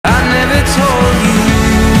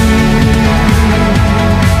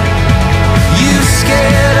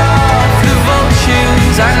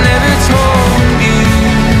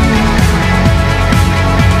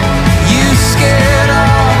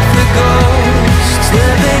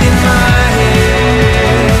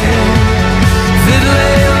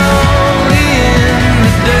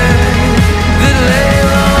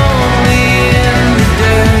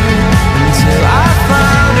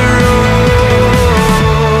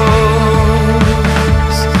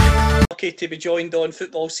lucky to be joined on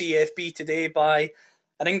Football CFB today by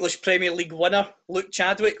an English Premier League winner, Luke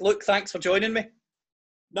Chadwick. Luke, thanks for joining me.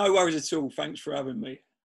 No worries at all. Thanks for having me.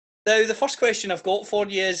 Now, the first question I've got for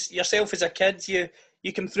you is, yourself as a kid,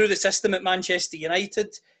 you came through the system at Manchester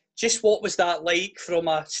United. Just what was that like from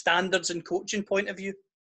a standards and coaching point of view?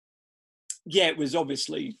 Yeah, it was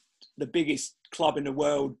obviously the biggest club in the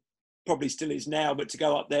world, probably still is now, but to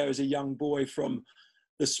go up there as a young boy from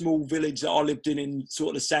the small village that I lived in sort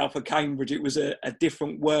of the south of Cambridge, it was a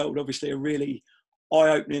different world, obviously a really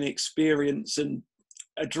eye-opening experience and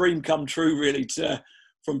a dream come true really,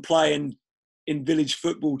 from playing in village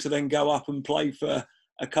football to then go up and play for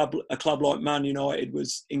a club like Man United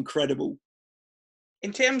was incredible.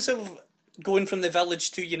 In terms of going from the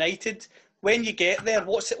village to United, when you get there,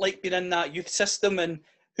 what's it like being in that youth system, and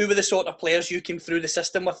who were the sort of players you came through the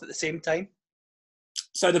system with at the same time?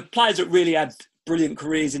 So the players that really had brilliant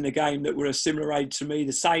careers in the game that were a similar age to me,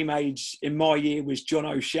 the same age in my year was John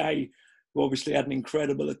O'Shea, who obviously had an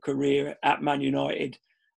incredible career at Man United,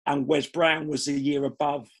 and Wes Brown was a year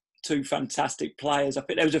above. Two fantastic players. I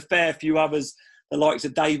think there was a fair few others, the likes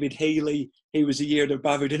of David Healy, he was a year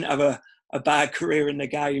above, who didn't have a bad career in the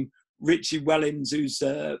game. Richie Wellens, who's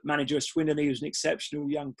manager of Swindon, he was an exceptional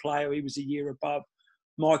young player, he was a year above.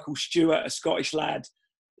 Michael Stewart, a Scottish lad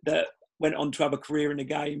that went on to have a career in the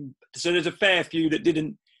game. So there's a fair few that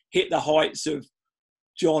didn't hit the heights of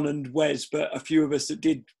John and Wes, but a few of us that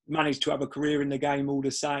did manage to have a career in the game all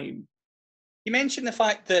the same. You mentioned the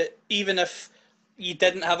fact that even if you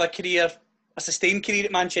didn't have a sustained career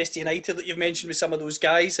at Manchester United, that you've mentioned with some of those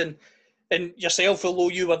guys, and yourself, although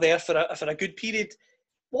you were there for a good period,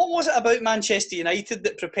 what was it about Manchester United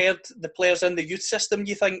that prepared the players in the youth system,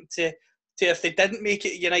 you think, to if they didn't make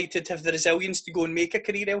it at United, have the resilience to go and make a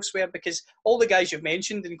career elsewhere? Because all the guys you've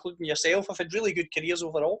mentioned, including yourself, have had really good careers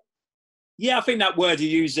overall. Yeah, I think that word you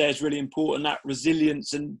use there is really important, that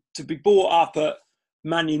resilience, and to be brought up at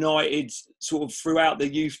Man United sort of throughout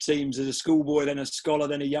the youth teams as a schoolboy, then a scholar,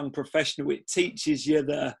 then a young professional, it teaches you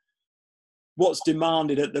what's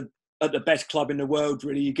demanded at the best club in the world,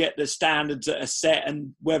 really. You get the standards that are set,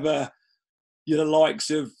 and whether you're the likes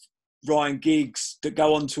of Ryan Giggs that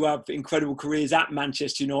go on to have incredible careers at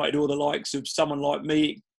Manchester United, or the likes of someone like me,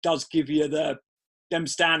 it does give you them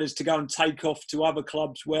standards to go and take off to other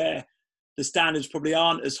clubs where the standards probably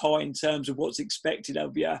aren't as high in terms of what's expected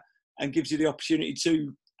of you, and gives you the opportunity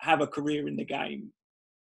to have a career in the game.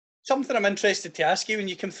 Something I'm interested to ask you, when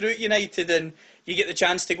you come through at United and you get the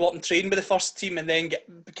chance to go up and train with the first team and then get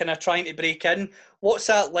kind of trying to break in, what's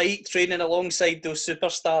that like training alongside those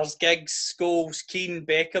superstars, Giggs, Scholes, Keane,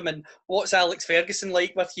 Beckham, and what's Alex Ferguson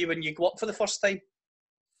like with you when you go up for the first time?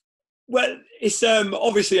 Well, it's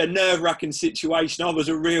obviously a nerve-wracking situation. I was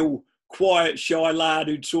a real quiet, shy lad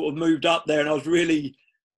who'd sort of moved up there, and I was really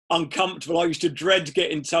uncomfortable. I used to dread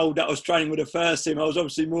getting told that I was training with the first team. I was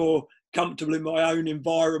obviously more comfortable in my own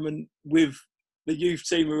environment with the youth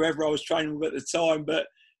team, whoever I was training with at the time. But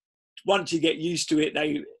once you get used to it,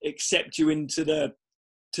 they accept you into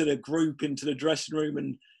the group, into the dressing room,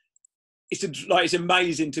 and it's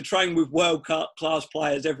amazing to train with world class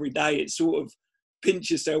players every day. It's sort of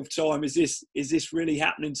pinch yourself time. Is this really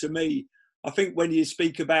happening to me? I think when you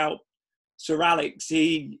speak about Sir Alex,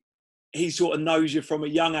 he sort of knows you from a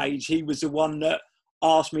young age. He was the one that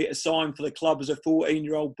asked me to sign for the club as a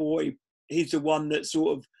 14-year-old boy. He's the one that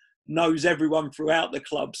sort of knows everyone throughout the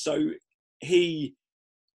club. So the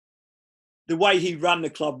way he ran the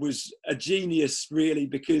club was a genius, really,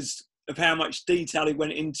 because of how much detail he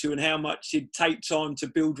went into and how much he'd take time to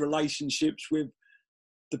build relationships with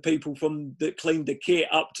the people that cleaned the kit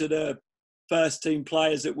up to the first team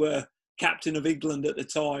players that were captain of England at the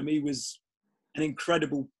time. He was an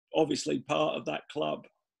incredible, obviously, part of that club.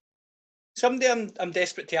 Somebody I'm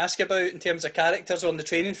desperate to ask about in terms of characters on the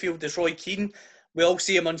training field is Roy Keane. We all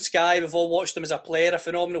see him on Sky. We've all watched him as a player, a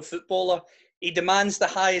phenomenal footballer. He demands the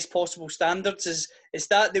highest possible standards. Is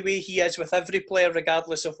that the way he is with every player,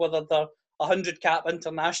 regardless of whether they're a 100-cap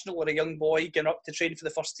international or a young boy going up to train for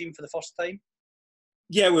the first team for the first time?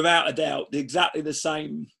 Yeah, without a doubt. Exactly the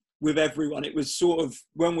same with everyone. It was sort of,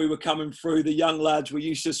 when we were coming through, the young lads, we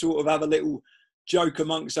used to sort of have a little joke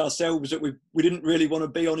amongst ourselves that we didn't really want to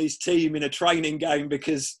be on his team in a training game,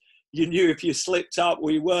 because you knew if you slipped up or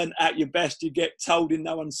you weren't at your best, you'd get told in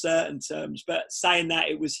no uncertain terms. But saying that,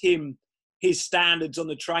 it was his standards on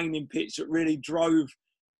the training pitch that really drove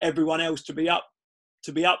everyone else to be up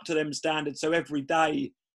to them standards. So every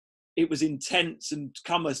day it was intense, and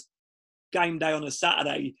come a game day on a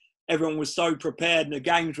Saturday, everyone was so prepared, and the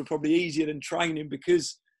games were probably easier than training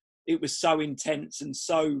because it was so intense and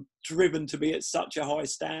so driven to be at such a high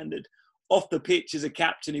standard. off the pitch as a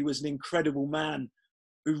captain, he was an incredible man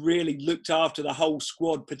who really looked after the whole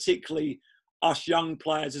squad, particularly us young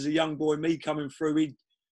players. As a young boy, me coming through,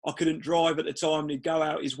 I couldn't drive at the time, and he'd go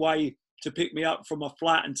out his way to pick me up from my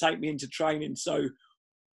flat and take me into training. So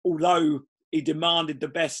although he demanded the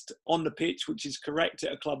best on the pitch, which is correct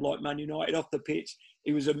at a club like Man United, off the pitch,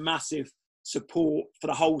 he was a massive support for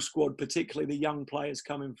the whole squad, particularly the young players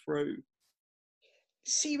coming through.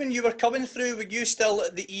 See, when you were coming through, were you still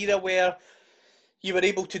at the era where you were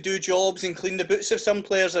able to do jobs and clean the boots of some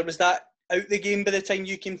players, or was that out the game by the time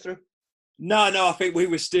you came through? No, I think we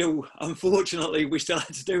were still, unfortunately, we still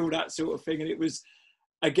had to do all that sort of thing. And it was,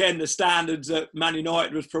 again, the standards at Man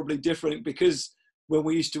United was probably different, because when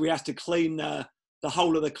we had to clean the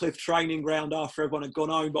whole of the Cliff training ground after everyone had gone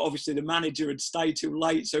home. But obviously the manager had stayed too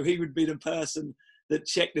late, so he would be the person that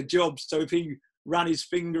checked the jobs. So if he ran his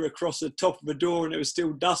finger across the top of a door and there was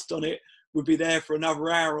still dust on it, would be there for another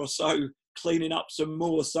hour or so cleaning up some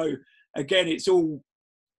more. So again,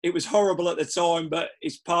 it was horrible at the time, but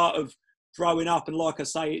it's part of growing up. And like I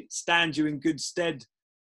say, it stands you in good stead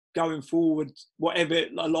going forward. Whatever,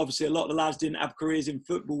 obviously a lot of the lads didn't have careers in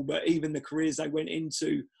football, but even the careers they went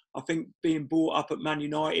into, I think being brought up at Man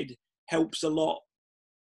United helps a lot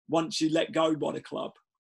once you let go by the club.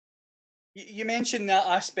 You mentioned that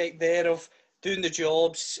aspect there of doing the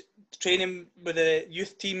jobs, training with the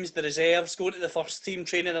youth teams, the reserves, going to the first team,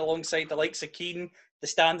 training alongside the likes of Keane, the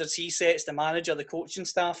standards he sets, the manager, the coaching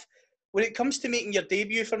staff. When it comes to making your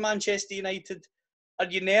debut for Manchester United, are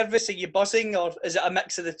you nervous? Are you buzzing? Or is it a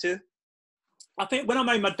mix of the two? I think when I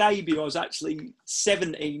made my debut, I was actually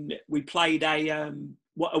 17. We played a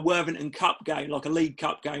Worthington Cup game, like a League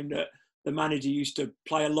Cup game that the manager used to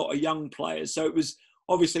play a lot of young players. So it was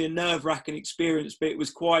obviously a nerve-wracking experience, but it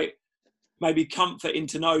was quite maybe comforting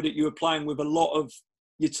to know that you were playing with a lot of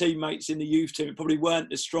your teammates in the youth team. It probably weren't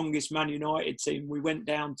the strongest Man United team. We went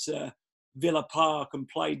down to Villa Park and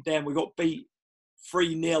played them. We got beat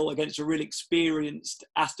 3-0 against a really experienced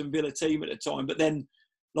Aston Villa team at the time. But then,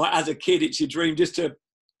 like as a kid, it's your dream. Just to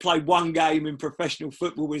play one game in professional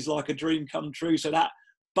football was like a dream come true. So that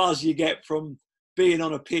buzz you get from being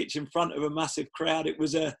on a pitch in front of a massive crowd, it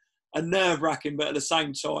was a nerve-wracking, but at the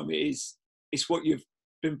same time, it's what you've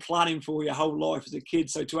been planning for your whole life as a kid.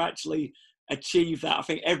 So to actually achieve that, I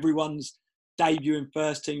think everyone's debut in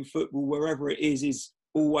first team football, wherever it is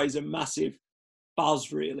always a massive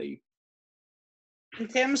buzz, really. In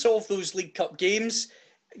terms of those League Cup games,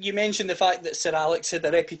 you mentioned the fact that Sir Alex had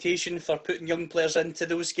a reputation for putting young players into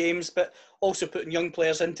those games, but also putting young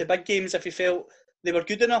players into big games if he felt they were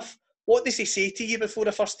good enough. What does he say to you before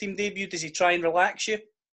a first team debut? Does he try and relax you?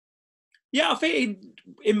 Yeah, I think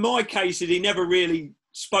in my case, he never really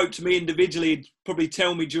spoke to me individually. He'd probably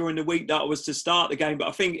tell me during the week that I was to start the game. But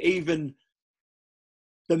I think even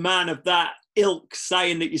the man of that ilk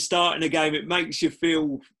saying that you're starting a game, it makes you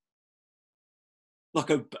feel like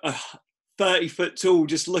a 30-foot tall.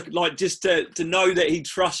 Just to know that he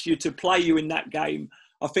trusts you to play you in that game.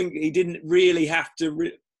 I think he didn't really have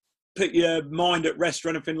to put your mind at rest or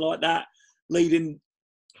anything like that, leading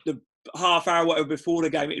the half hour, whatever, before the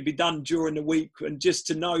game. It'd be done during the week. And just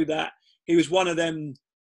to know that he was one of them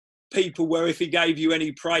people where if he gave you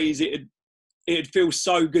any praise, it'd feel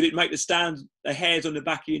so good. It'd make the hairs on the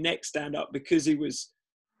back of your neck stand up, because he was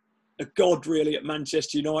a god really at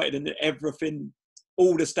Manchester United, and everything,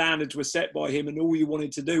 all the standards were set by him, and all everyone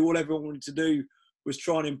wanted to do was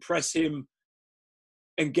try and impress him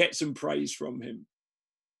and get some praise from him.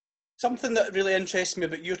 Something that really interests me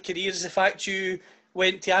about your career is the fact you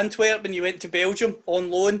went to Antwerp and you went to Belgium on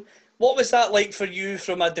loan. What was that like for you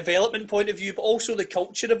from a development point of view, but also the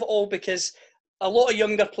culture of it all? Because a lot of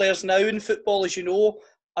younger players now in football, as you know,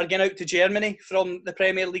 are going out to Germany from the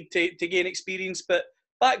Premier League to gain experience. But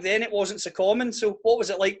back then it wasn't so common. So what was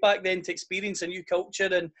it like back then to experience a new culture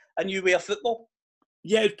and a new way of football?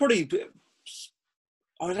 Yeah,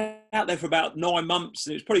 I was out there for about 9 months,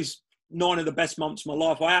 and it was probably 9 of the best months of my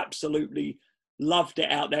life. I absolutely loved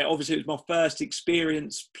it out there. Obviously, it was my first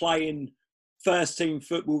experience playing first team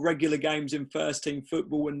football, regular games in first team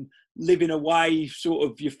football, and living away. Sort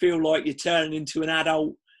of, you feel like you're turning into an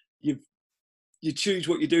adult. You choose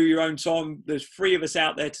what you do your own time. There's 3 of us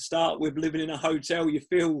out there to start with, living in a hotel. You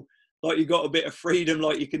feel like you got a bit of freedom,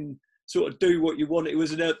 like you can sort of do what you want. It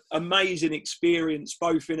was an amazing experience,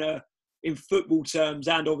 both in football terms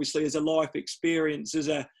and obviously as a life experience as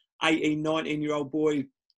a 18, 19-year-old boy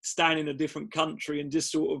staying in a different country and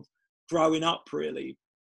just sort of growing up, really.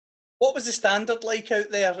 What was the standard like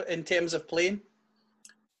out there in terms of playing?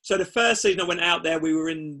 So the first season I went out there, we were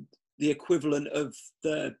in the equivalent of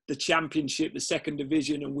the championship, the second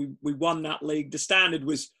division, and we won that league. The standard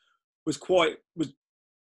was was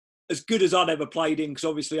as good as I'd ever played in, because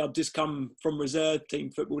obviously I'd just come from reserve team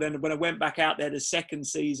football. Then when I went back out there the second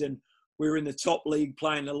season, we were in the top league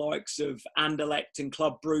playing the likes of Anderlecht and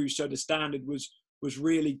Club Brugge, so the standard was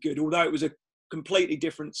really good. Although it was a completely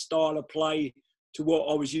different style of play to what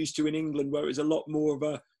I was used to in England, where it was a lot more of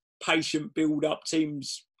a patient build-up,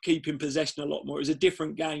 teams keeping possession a lot more. It was a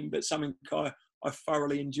different game, but something I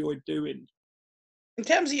thoroughly enjoyed doing. In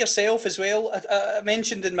terms of yourself as well, I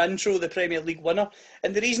mentioned in my intro the Premier League winner,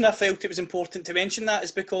 and the reason I felt it was important to mention that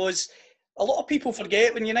is because a lot of people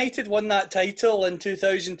forget when United won that title in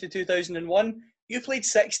 2000 to 2001, you played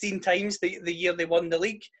 16 times the year they won the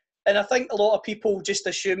league. And I think a lot of people just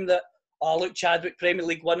assume that, oh, look, Chadwick, Premier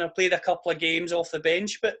League winner, played a couple of games off the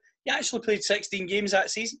bench, but you actually played 16 games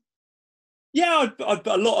that season. Yeah,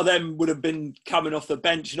 a lot of them would have been coming off the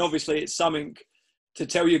bench, and obviously it's something to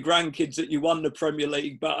tell your grandkids that you won the Premier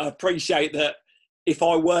League, but I appreciate that if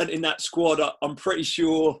I weren't in that squad, I'm pretty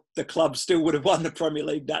sure the club still would have won the Premier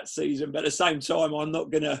League that season. But at the same time, I'm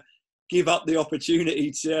not going to give up the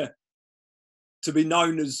opportunity to be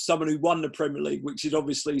known as someone who won the Premier League, which is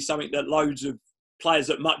obviously something that loads of players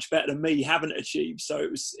that much better than me haven't achieved. So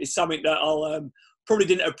it's something that I'll probably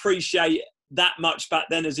didn't appreciate that much back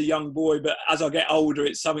then as a young boy. But as I get older,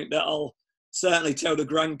 it's something that I'll certainly tell the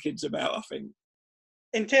grandkids about, I think.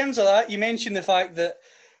 In terms of that, you mentioned the fact that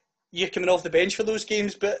you're coming off the bench for those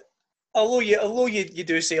games, but although you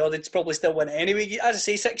do say, oh, they'd probably still win it anyway, as I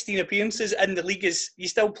say, 16 appearances in the league, you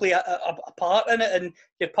still play a part in it, and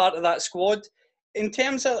you're part of that squad. In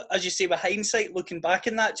terms of, as you say, with hindsight, looking back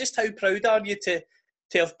in that, just how proud are you to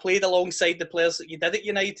have played alongside the players that you did at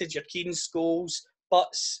United, your Keane, Scholes,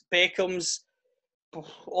 Butts, Beckhams,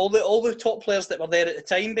 all the top players that were there at the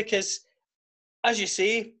time? Because, as you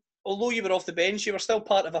say, although you were off the bench, you were still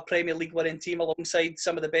part of a Premier League winning team alongside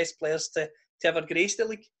some of the best players to ever grace the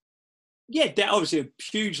league. Yeah, obviously I'm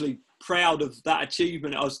hugely proud of that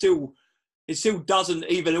achievement. It still doesn't,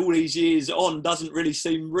 even all these years on, doesn't really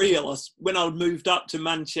seem real. When I moved up to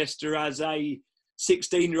Manchester as a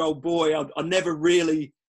 16-year-old boy, I never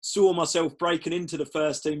really saw myself breaking into the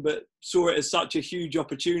first team, but saw it as such a huge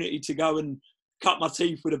opportunity to go and cut my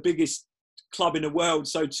teeth with the biggest club in the world.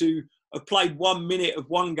 So to have played 1 minute of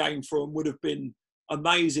one game for them would have been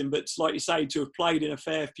amazing. But like you say, to have played in a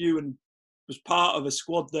fair few and was part of a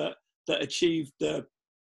squad that achieved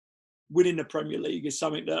winning the Premier League is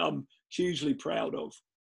something that I'm hugely proud of.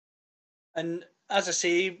 And as I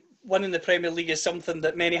say, winning the Premier League is something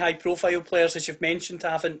that many high-profile players, as you've mentioned,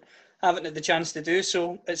 haven't had the chance to do.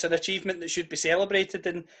 So it's an achievement that should be celebrated.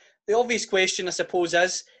 And the obvious question, I suppose,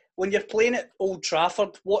 is, when you're playing at Old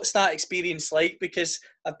Trafford, what's that experience like? Because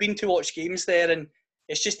I've been to watch games there, and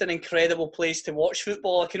it's just an incredible place to watch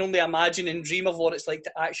football. I can only imagine and dream of what it's like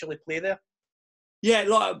to actually play there. Yeah,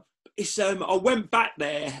 it's I went back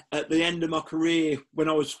there at the end of my career when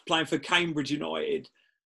I was playing for Cambridge United,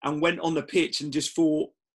 and went on the pitch and just thought,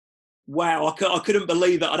 wow, I couldn't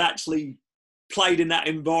believe that I'd actually played in that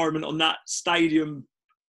environment on that stadium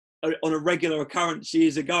on a regular occurrence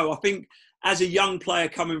years ago. I think as a young player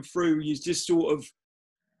coming through, you're just sort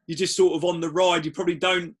of on the ride. You probably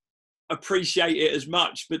don't appreciate it as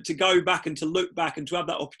much, but to go back and to look back and to have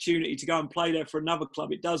that opportunity to go and play there for another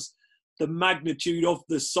club, it does, the magnitude of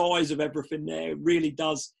the size of everything there really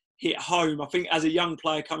does hit home. I think as a young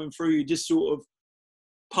player coming through, you're just sort of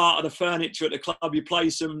part of the furniture at the club. You play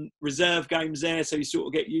some reserve games there, so you sort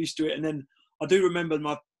of get used to it. And then I do remember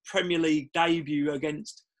my Premier League debut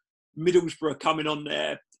against Middlesbrough coming on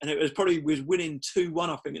there, and it was winning 2-1,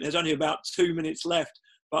 I think, and there's only about 2 minutes left,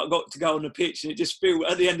 but I got to go on the pitch, and it just felt,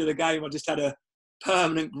 at the end of the game, I just had a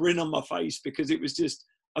permanent grin on my face, because it was just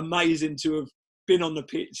amazing to have been on the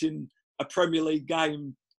pitch in a Premier League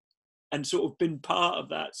game and sort of been part of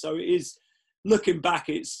that. So it is, looking back,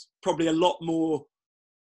 it's probably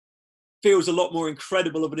feels a lot more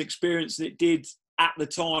incredible of an experience than it did at the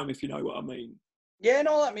time, if you know what I mean. Yeah,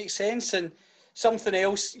 no, that makes sense. And something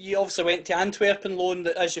else, you obviously went to Antwerp on loan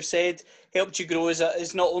that, as you've said, helped you grow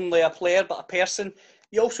as not only a player but a person.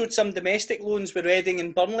 You also had some domestic loans with Reading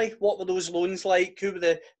and Burnley. What were those loans like? Who were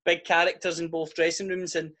the big characters in both dressing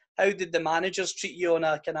rooms, and how did the managers treat you on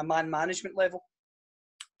a kind of man management level?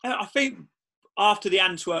 I think after the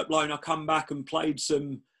Antwerp loan, I come back and played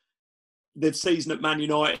the season at Man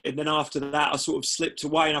United, and then after that I sort of slipped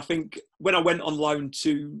away. And I think when I went on loan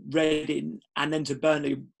to Reading and then to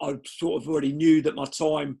Burnley, I sort of already knew that my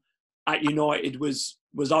time at United was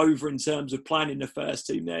over in terms of playing in the first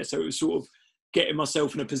team there. So it was sort of getting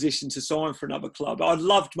myself in a position to sign for another club. I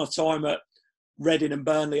loved my time at Reading and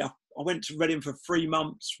Burnley. I went to Reading for 3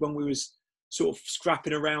 months when we was sort of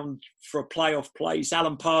scrapping around for a playoff place.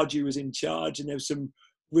 Alan Pardew was in charge, and there was some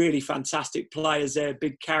really fantastic players there,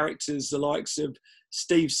 big characters, the likes of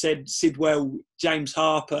Steve Sidwell, James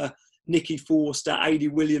Harper, Nicky Forster, Adi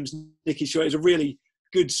Williams, Nicky Shaw. It was a really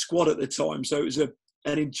good squad at the time, so it was an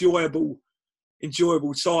enjoyable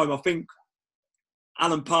time. I think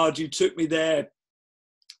Alan Pardew took me there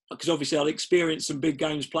because obviously I'd experienced some big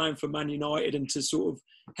games playing for Man United, and to sort of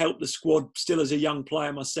help the squad still as a young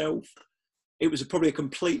player myself. It was probably a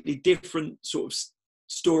completely different sort of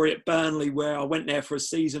story at Burnley, where I went there for a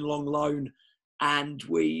season-long loan and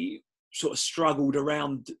we sort of struggled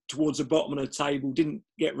around towards the bottom of the table, didn't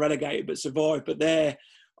get relegated but survived. But there,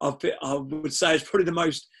 I would say it's probably the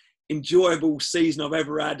most enjoyable season I've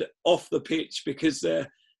ever had off the pitch, because the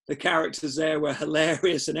characters there were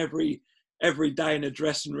hilarious, and every day in the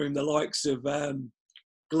dressing room, the likes of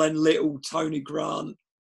Glenn Little, Tony Grant,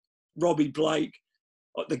 Robbie Blake,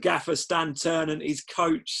 the gaffer Stan Ternent, his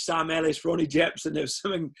coach Sam Ellis, Ronnie Jepson. There was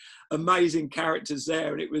some amazing characters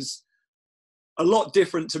there, and it was a lot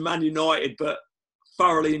different to Man United, but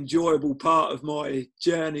thoroughly enjoyable part of my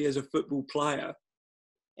journey as a football player.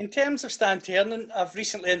 In terms of Stan Ternent, I've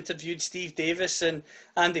recently interviewed Steve Davis and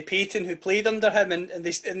Andy Payton, who played under him, and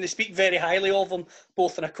they speak very highly of him,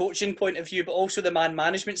 both from a coaching point of view, but also the man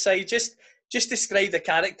management side. Just describe the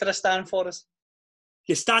character of Stan for us.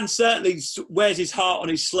 Yeah, Stan certainly wears his heart on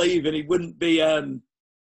his sleeve, and he wouldn't be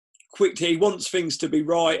quick. He wants things to be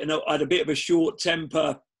right, and I had a bit of a short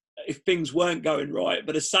temper if things weren't going right.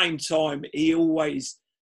 But at the same time, he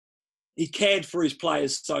cared for his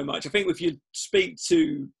players so much. I think if you speak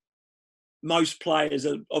to most players,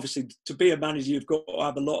 obviously to be a manager, you've got to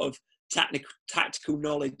have a lot of tactical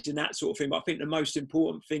knowledge and that sort of thing. But I think the most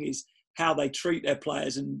important thing is how they treat their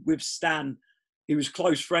players. And with Stan, he was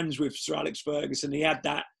close friends with Sir Alex Ferguson. He had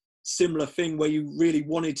that similar thing where you really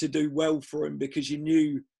wanted to do well for him because you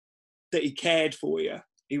knew that he cared for you.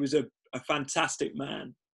 He was a fantastic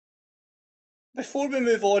man. Before we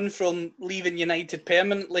move on from leaving United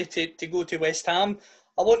permanently to go to West Ham,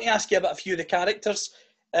 I want to ask you about a few of the characters.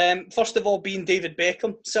 First of all, being David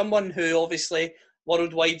Beckham, someone who obviously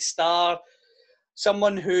worldwide star,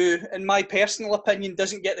 someone who, in my personal opinion,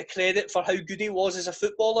 doesn't get the credit for how good he was as a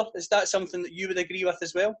footballer. Is that something that you would agree with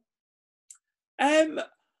as well?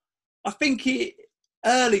 I think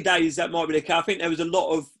early days that might be the case. I think there was a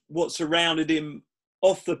lot of what surrounded him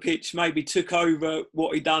off the pitch maybe took over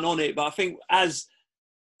what he'd done on it. But I think as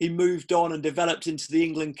he moved on and developed into the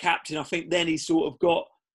England captain, I think then he sort of got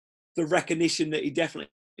the recognition that he definitely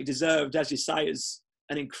deserved, as you say, as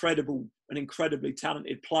an incredibly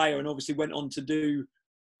talented player, and obviously went on to do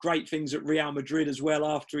great things at Real Madrid as well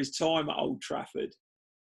after his time at Old Trafford.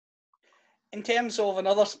 In terms of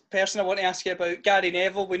another person I want to ask you about, Gary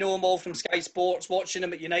Neville, we know him all from Sky Sports, watching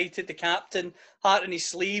him at United, the captain, heart in his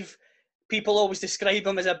sleeve. People always describe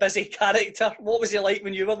him as a busy character. What was he like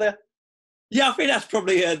when you were there? Yeah, I think that's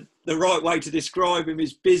probably the right way to describe him,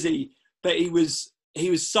 is busy. But he was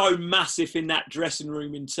so massive in that dressing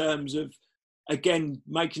room in terms of, again,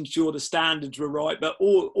 making sure the standards were right, but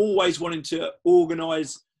always wanting to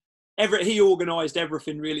organise. He organised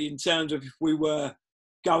everything really, in terms of if we were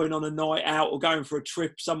going on a night out or going for a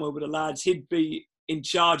trip somewhere with the lads, he'd be in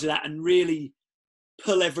charge of that and really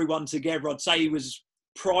pull everyone together. I'd say he was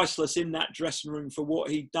priceless in that dressing room for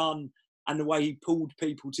what he'd done and the way he pulled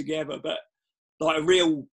people together. But like a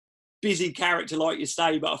real busy character, like you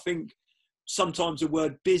say, but I think sometimes the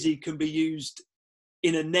word busy can be used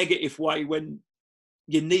in a negative way when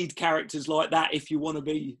you need characters like that if you want to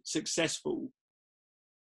be successful.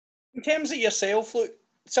 In terms of yourself, look,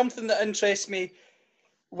 something that interests me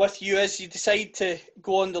with you is you decide to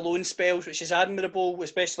go on the loan spells, which is admirable,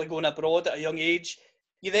 especially going abroad at a young age.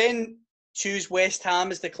 You then choose West Ham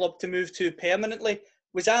as the club to move to permanently.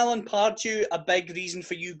 Was Alan Pardew a big reason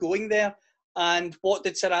for you going there? And what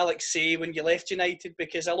did Sir Alex say when you left United?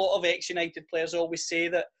 Because a lot of ex-United players always say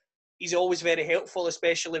that he's always very helpful,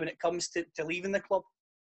 especially when it comes to leaving the club.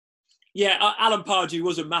 Yeah, Alan Pardew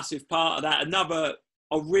was a massive part of that.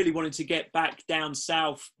 I really wanted to get back down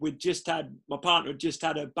south. My partner had just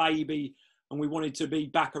had a baby and we wanted to be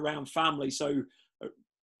back around family. So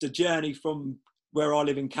the journey from where I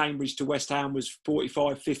live in Cambridge to West Ham was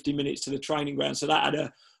 45, 50 minutes to the training ground. So that had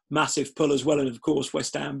a massive pull as well. And of course,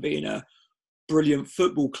 West Ham being a brilliant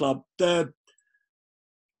football club.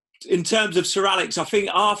 In terms of Sir Alex, I think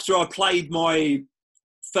after I played my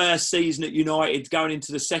first season at United, going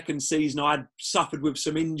into the second season, I had suffered with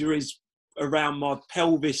some injuries around my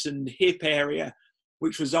pelvis and hip area,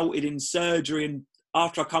 which resulted in surgery. And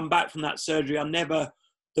after I come back from that surgery,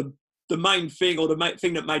 the main thing, or the main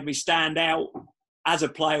thing that made me stand out as a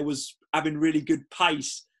player was having really good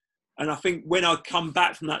pace. And I think when I come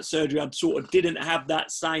back from that surgery, I sort of didn't have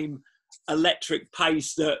that same electric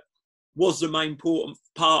pace that was the main important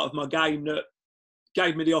part of my game that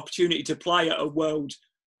gave me the opportunity to play at a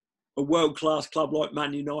world-class club like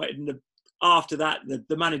Man United. And after that,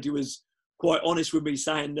 the manager was quite honest with me,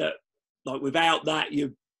 saying that, like, without that,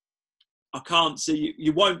 I can't see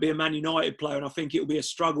you won't be a Man United player, and I think it'll be a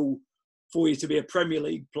struggle for you to be a Premier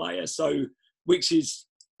League player. So, which is,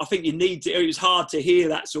 I think you need to. It was hard to hear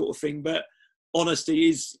that sort of thing, but honesty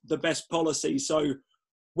is the best policy. So,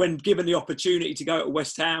 when given the opportunity to go to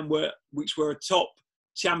West Ham, which were a top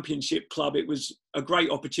Championship club, it was a great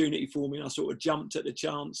opportunity for me. And I sort of jumped at the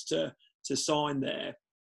chance to sign there.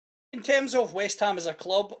 In terms of West Ham as a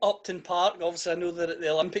club, Upton Park, obviously I know they're at the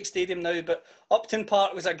Olympic Stadium now, but Upton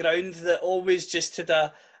Park was a ground that always just had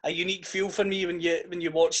a unique feel for me when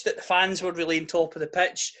you watched it. The fans were really on top of the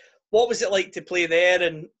pitch. What was it like to play there,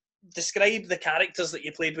 and describe the characters that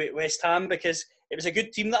you played with at West Ham, because it was a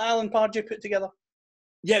good team that Alan Pardew put together.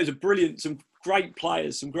 Yeah, it was a brilliant, some great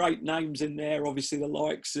players, some great names in there. Obviously the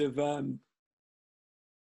likes of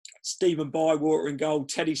Stephen Bywater in goal,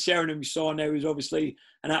 Teddy Sheringham we signed there, was obviously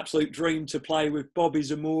an absolute dream to play with, Bobby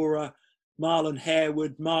Zamora, Marlon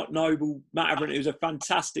Harewood, Mark Noble, Matt Everett. It was a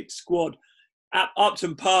fantastic squad. At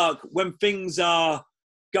Upton Park, when things are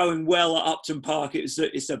going well at Upton Park, it's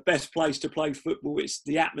the best place to play football. It's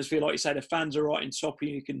the atmosphere, like you say, the fans are right in top of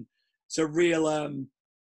you. It's a real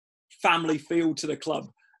family feel to the club.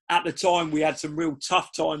 At the time, we had some real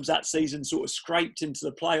tough times that season, sort of scraped into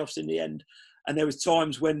the playoffs in the end. And there was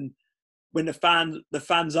times when the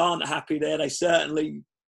fans aren't happy there, they certainly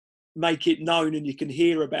make it known and you can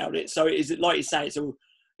hear about it. So it is, like you say,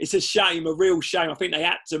 it's a shame, a real shame. I think they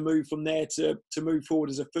had to move from there to move forward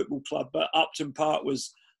as a football club. But Upton Park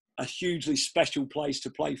was a hugely special place to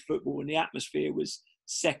play football, and the atmosphere was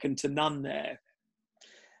second to none there.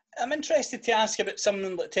 I'm interested to ask about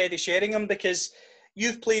someone like Teddy Sheringham, because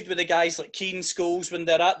you've played with the guys like Keane, Scholes when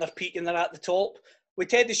they're at their peak and they're at the top. With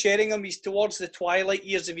Teddy Sheringham, he's towards the twilight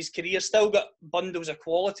years of his career, still got bundles of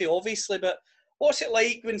quality, obviously, but what's it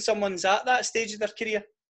like when someone's at that stage of their career?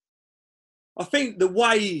 I think the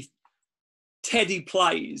way Teddy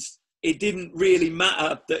plays, it didn't really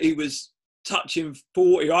matter that he was touching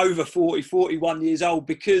 41 years old,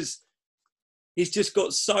 because he's just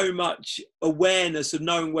got so much awareness of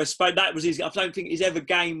knowing where space. That was his. I don't think his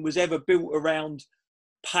game was ever built around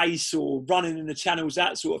pace or running in the channels,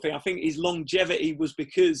 that sort of thing. I think his longevity was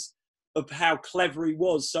because of how clever he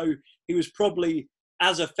was. So he was probably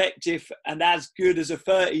as effective and as good as a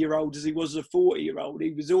 30-year-old as he was as a 40-year-old.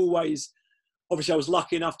 He was always, obviously I was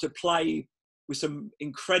lucky enough to play with some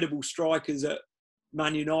incredible strikers at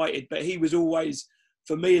Man United, but he was always,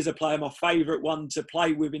 for me as a player, my favourite one to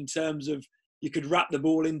play with, in terms of you could wrap the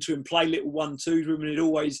ball into him, play little 1-2s with him, and he'd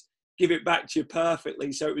always give it back to you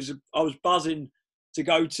perfectly. So I was buzzing to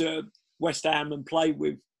go to West Ham and play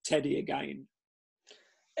with Teddy again.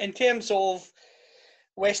 In terms of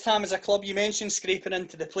West Ham as a club, you mentioned scraping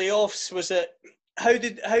into the playoffs. Was it how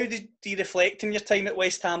did you reflect on your time at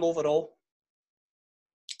West Ham overall?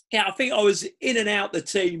 Yeah, I think I was in and out the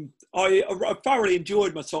team. I thoroughly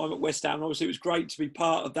enjoyed my time at West Ham. Obviously, it was great to be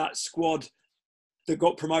part of that squad that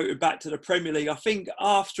got promoted back to the Premier League. I think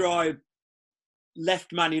after I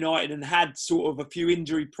left Man United and had sort of a few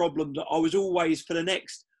injury problems, I was always, for the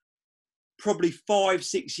next probably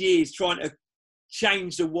 5-6 years, trying to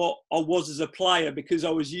change to what I was as a player, because I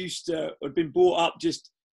was I'd been brought up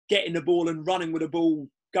just getting the ball and running with the ball,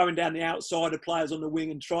 going down the outside of players on the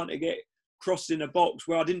wing and trying to get crossed in a box,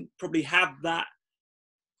 where I didn't probably have that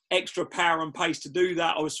extra power and pace to do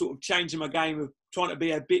that. I was sort of changing my game of trying to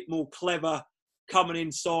be a bit more clever, coming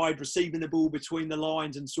inside, receiving the ball between the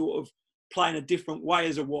lines, and sort of playing a different way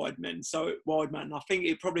as a wide man. And I think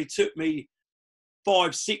it probably took me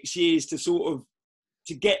 5-6 years to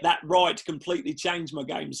get that right, to completely change my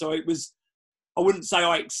game. So it was, I wouldn't say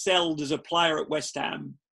I excelled as a player at West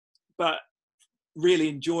Ham, but really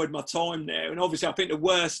enjoyed my time there. And obviously I think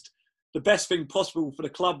the best thing possible for the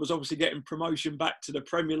club was obviously getting promotion back to the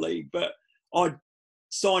Premier League. But I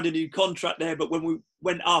signed a new contract there, but when we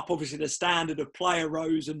went up, obviously the standard of player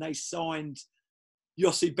rose, and they signed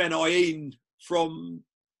Yossi Benayoun from,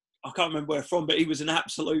 I can't remember where from, but he was an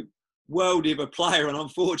absolute worldie of a player, and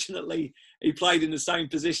unfortunately he played in the same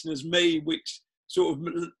position as me, which sort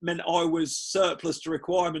of meant I was surplus to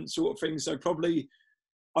requirements sort of thing. So probably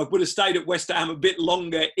I would have stayed at West Ham a bit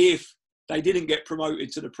longer if they didn't get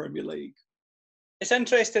promoted to the Premier League. It's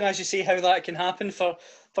interesting, as you say, how that can happen for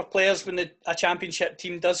players when a championship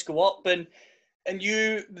team does go up, and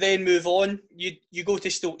you then move on. You go to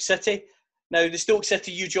Stoke City. Now, the Stoke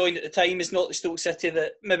City you joined at the time is not the Stoke City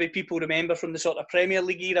that maybe people remember from the sort of Premier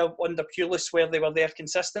League era under Pulis, where they were there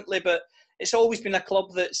consistently, but it's always been a club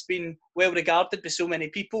that's been well regarded by so many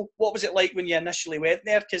people. What was it like when you initially went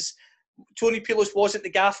there? Because Tony Pulis wasn't the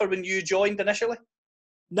gaffer when you joined initially?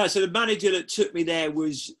 No, so the manager that took me there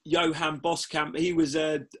was Johan Boskamp. He was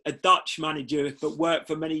a Dutch manager, but worked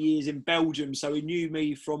for many years in Belgium. So he knew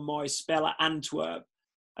me from my spell at Antwerp.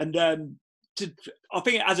 And I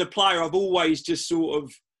think as a player, I've always just sort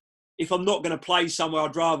of, if I'm not going to play somewhere,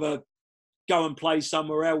 I'd rather go and play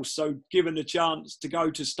somewhere else. So given the chance to go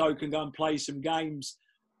to Stoke and go and play some games,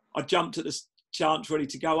 I jumped at the chance ready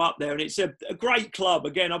to go up there. And it's a great club.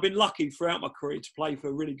 Again, I've been lucky throughout my career to play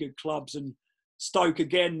for really good clubs. And Stoke,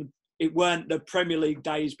 again, it weren't the Premier League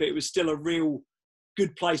days, but it was still a real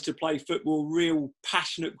good place to play football, real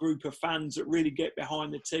passionate group of fans that really get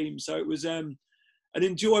behind the team. So it was an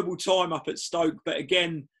enjoyable time up at Stoke. But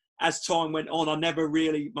again, as time went on,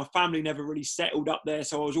 my family never really settled up there.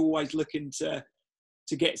 So I was always looking to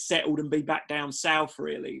get settled and be back down south,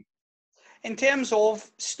 really. In terms of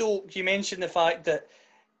Stoke, you mentioned the fact that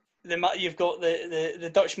you've got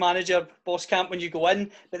the Dutch manager, Boskamp, when you go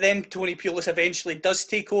in, but then Tony Pulis eventually does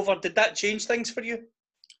take over. Did that change things for you?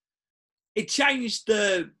 It changed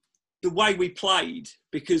the way we played,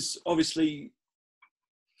 because obviously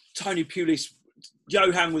Tony Pulis,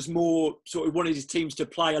 Johan was more sort of wanted his teams to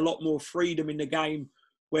play a lot more freedom in the game,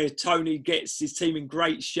 where Tony gets his team in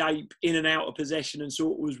great shape, in and out of possession, and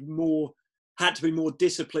sort of had to be more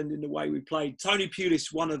disciplined in the way we played. Tony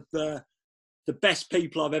Pulis, one of the best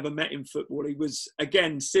people I've ever met in football. He was,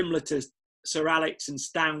 again, similar to Sir Alex and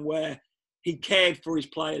Stan, where he cared for his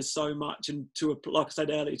players so much. And like I said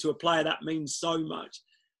earlier, to a player that means so much.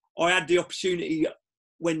 I had the opportunity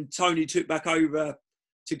when Tony took back over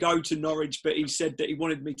to go to Norwich, but he said that he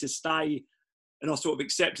wanted me to stay. And I sort of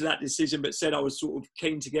accepted that decision, but said I was sort of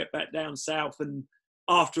keen to get back down south. And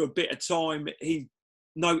after a bit of time, he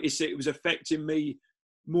noticed that it was affecting me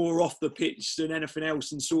more off the pitch than anything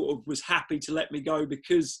else, and sort of was happy to let me go,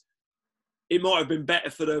 because it might have been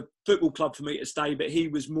better for the football club for me to stay, but he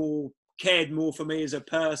was cared more for me as a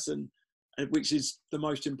person, which is the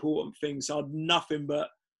most important thing. So I'd nothing but,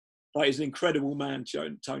 he's an incredible man,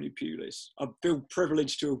 Tony Pulis. I feel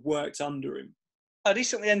privileged to have worked under him. I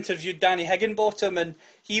recently interviewed Danny Higginbottom, and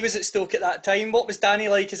he was at Stoke at that time. What was Danny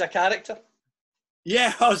like as a character?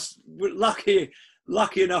 Yeah, I was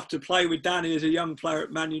lucky enough to play with Danny as a young player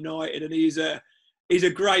at Man United, and he's a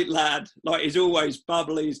great lad. He's always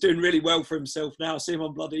bubbly. He's doing really well for himself now. I see him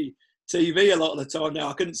on bloody TV a lot of the time now.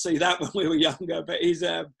 I couldn't see that when we were younger, but he's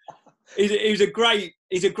a great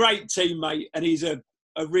teammate, and he's a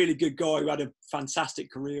really good guy who had a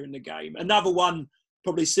fantastic career in the game. Another one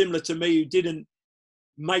probably similar to me, who didn't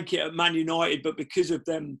make it at Man United, but because of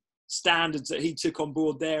them standards that he took on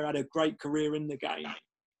board there, had a great career in the game.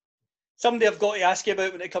 Somebody I've got to ask you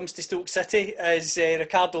about when it comes to Stoke City is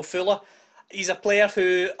Ricardo Fuller. He's a player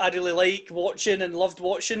who I really like watching and loved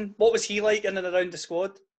watching. What was he like in and around the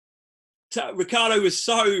squad? Ricardo was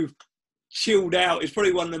so chilled out. He's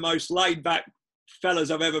probably one of the most laid-back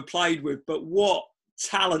fellas I've ever played with. But what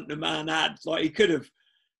talent the man had! He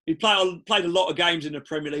played a lot of games in the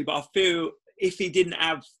Premier League. But I feel if he didn't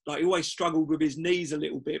have, he always struggled with his knees a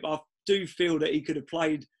little bit. But I do feel that he could have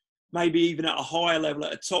played maybe even at a higher level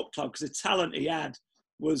at a top club, because the talent he had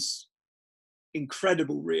was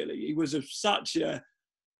incredible, really. He was such a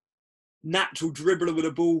natural dribbler with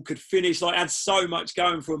a ball, could finish, had so much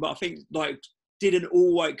going for him, but I think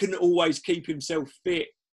couldn't always keep himself fit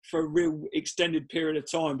for a real extended period of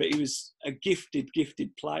time, but he was a gifted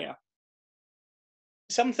player.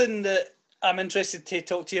 Something that I'm interested to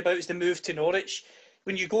talk to you about is the move to Norwich.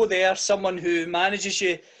 When you go there, someone who manages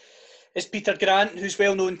you is Peter Grant, who's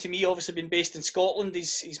well known to me, obviously been based in Scotland.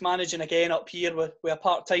 He's managing again up here with a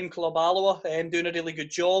part-time club, Alloa, doing a really good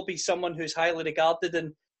job. He's someone who's highly regarded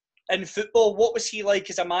in football. What was he like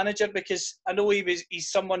as a manager? Because I know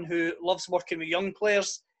he's someone who loves working with young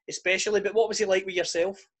players, especially, but what was he like with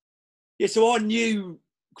yourself? Yeah, so I knew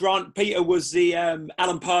Grant. Peter was the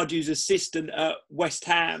Alan Pardew's assistant at West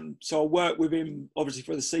Ham. So I worked with him, obviously,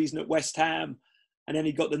 for the season at West Ham, and then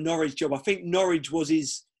he got the Norwich job. I think Norwich was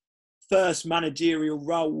his first managerial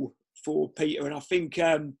role for Peter, and I think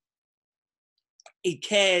he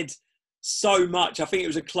cared so much. I think it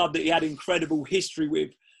was a club that he had incredible history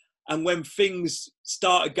with, and when things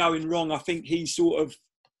started going wrong, I think he sort of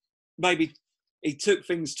maybe he took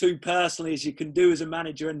things too personally, as you can do as a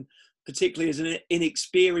manager, and particularly as an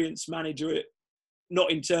inexperienced manager,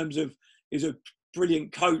 not in terms of he's a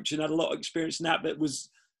brilliant coach and had a lot of experience in that, but was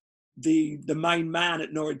the main man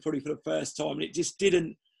at Norwich probably for the first time, and it just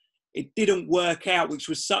didn't it didn't work out, which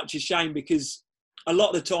was such a shame, because a lot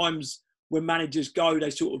of the times when managers go, they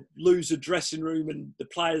sort of lose the dressing room and the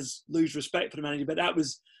players lose respect for the manager. But that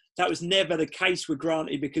was never the case with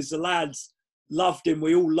Granty, because the lads loved him.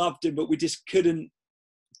 We all loved him, but we just couldn't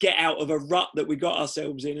get out of a rut that we got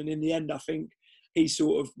ourselves in. And in the end, I think he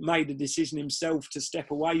sort of made the decision himself to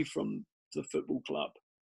step away from the football club.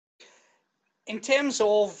 In terms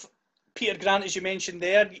of Peter Grant, as you mentioned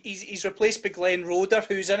there, he's replaced by Glenn Roeder,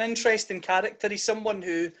 who's an interesting character. He's someone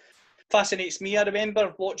who fascinates me. I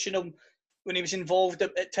remember watching him when he was involved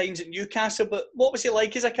at times at Newcastle. But what was he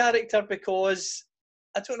like as a character? Because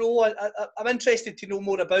I don't know, I'm interested to know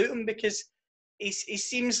more about him, because he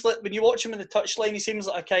seems like, when you watch him in the touchline, he seems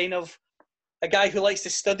like a kind of a guy who likes to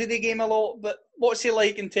study the game a lot. But what's he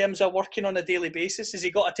like in terms of working on a daily basis? Has he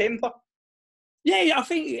got a temper? Yeah, I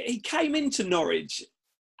think he came into Norwich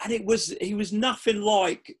and he was nothing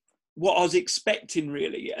like what I was expecting,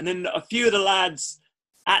 really. And then a few of the lads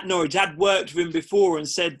at Norwich had worked with him before and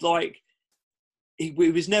said, like, he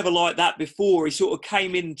was never like that before. He sort of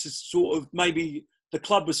came in to sort of, maybe the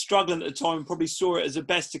club was struggling at the time, probably saw it as the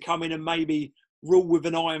best to come in and maybe rule with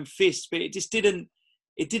an iron fist, but it didn't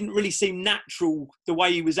really seem natural the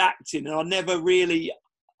way he was acting. And I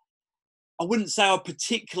wouldn't say I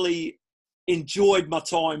particularly enjoyed my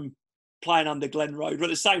time playing under Glenn Roeder, but at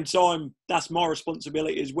the same time, that's my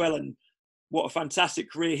responsibility as well. And what a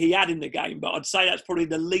fantastic career he had in the game. But I'd say that's probably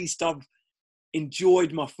the least I've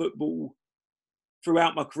enjoyed my football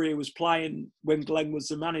throughout my career, was playing when Glenn was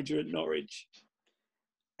the manager at Norwich.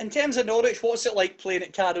 In terms of Norwich, what's it like playing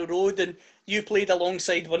at Carrow Road? And you played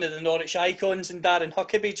alongside one of the Norwich icons, and Darren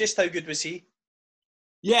Huckabee. Just how good was he?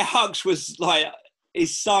 Yeah, Hucks was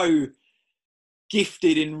he's so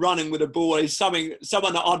gifted in running with a ball. He's someone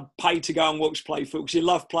that I'd pay to go and watch play football, because you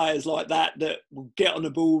love players like that will get on the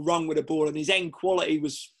ball, run with the ball, and his end quality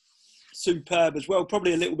was superb as well.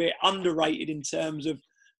 Probably a little bit underrated in terms of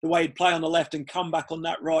the way he'd play on the left and come back on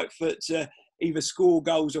that right foot to either score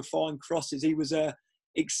goals or find crosses. He was a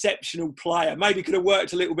exceptional player. Maybe could have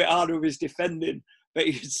worked a little bit harder with his defending, but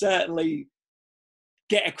he could certainly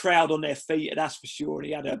get a crowd on their feet, and that's for sure. And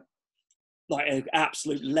he had an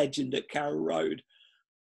absolute legend at Carrow Road.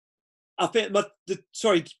 I think I've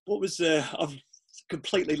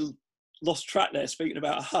completely lost track there, speaking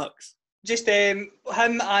about Hucks. Just him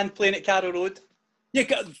and playing at Carrow Road. Yeah,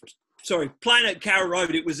 playing at Carrow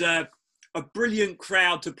Road, it was a brilliant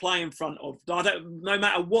crowd to play in front of. No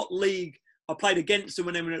matter what league I played against them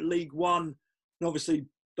when they were at League One, and obviously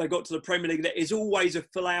they got to the Premier League, there is always a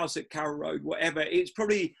full house at Carrow Road, whatever. It's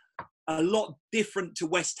probably a lot different to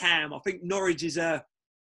West Ham. I think Norwich is a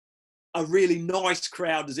really nice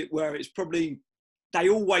crowd, as it were. It's probably, they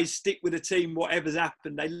always stick with the team, whatever's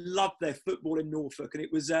happened. They love their football in Norfolk, and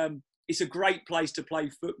it's a great place to play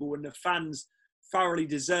football, and the fans thoroughly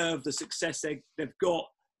deserve the success they've got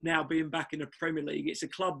now being back in the Premier League. It's a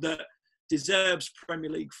club that deserves Premier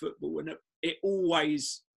League football, and it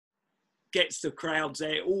always gets the crowds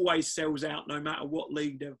there. It always sells out, no matter what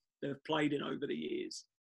league they've played in over the years.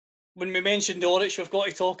 When we mentioned Norwich, we've got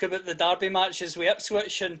to talk about the derby matches with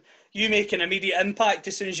Ipswich, and you make an immediate impact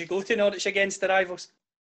as soon as you go to Norwich against the rivals.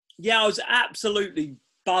 Yeah, I was absolutely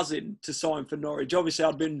buzzing to sign for Norwich. Obviously,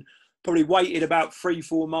 I'd been probably waited about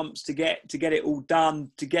 3-4 months to get it all done,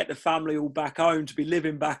 to get the family all back home, to be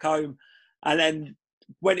living back home, and then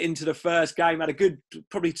went into the first game,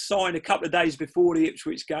 probably signed a couple of days before the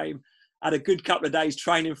Ipswich game, had a good couple of days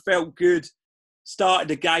training, felt good. Started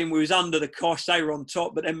the game, we was under the cosh, they were on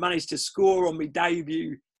top, but then managed to score on my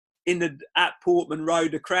debut at Portman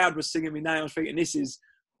Road. The crowd was singing me name. I was thinking, this is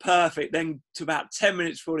perfect. Then to about 10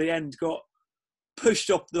 minutes before the end, got pushed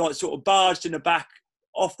off, sort of barged in the back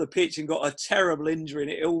off the pitch and got a terrible injury.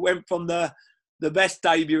 And it all went from the best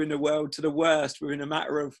debut in the world to the worst within a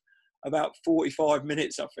matter of about 45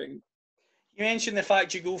 minutes, I think. You mentioned the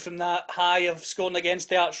fact you go from that high of scoring against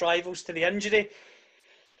the arch rivals to the injury.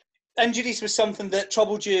 Injuries was something that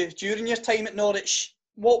troubled you during your time at Norwich.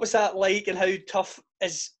 What was that like, and how tough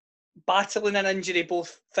is battling an injury,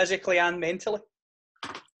 both physically and mentally?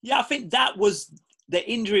 Yeah, I think that was the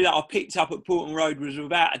injury that I picked up at Portman Road was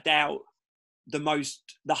without a doubt the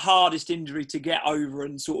hardest injury to get over,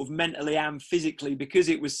 and sort of mentally and physically, because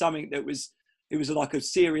it was something that it was like a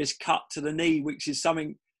serious cut to the knee, which is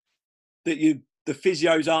something that the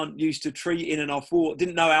physios aren't used to treating, and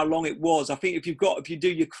didn't know how long it was. I think if you do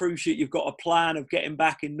your cruciate, you've got a plan of getting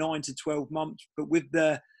back in 9 to 12 months. But with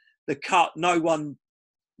the cut, no one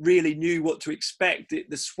really knew what to expect.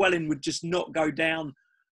 The swelling would just not go down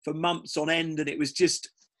for months on end, and it was just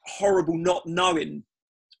horrible not knowing.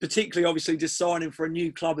 Particularly, obviously, just signing for a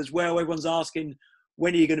new club as well. Everyone's asking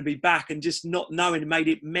when are you going to be back? And just not knowing made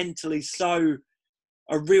it mentally so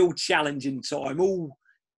a real challenging time. All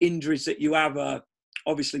injuries that you have are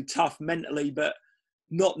obviously tough mentally, but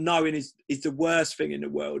not knowing is the worst thing in the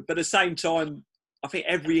world. But at the same time, I think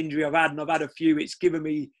every injury I've had, and I've had a few, it's given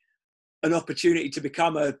me an opportunity to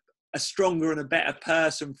become a stronger and a better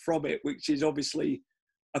person from it, which is obviously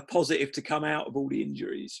a positive to come out of all the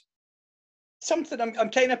injuries. Something I'm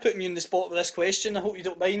kind of putting you in the spot with this question. I hope you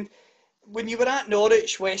don't mind. When you were at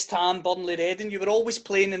Norwich, West Ham, Burnley, Reading, you were always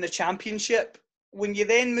playing in the Championship. When you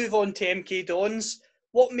then move on to MK Dons,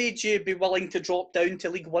 what made you be willing to drop down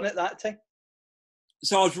to League One at that time?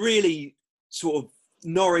 So I was really sort of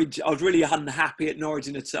Norwich. I was really unhappy at Norwich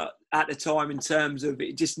at the time in terms of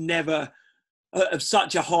it just never of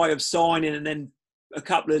such a high of signing, and then a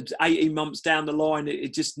couple of 18 months down the line,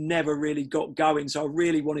 it just never really got going. So I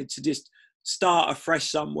really wanted to just start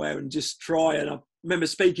afresh somewhere and just try. And I remember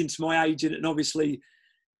speaking to my agent, and obviously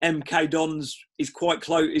MK Dons is quite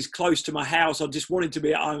close to my house. I just wanted to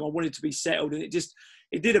be at home. I wanted to be settled, and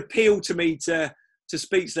it did appeal to me to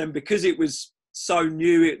speak to them because it was so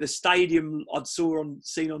new. The stadium I'd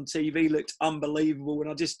seen on TV looked unbelievable, and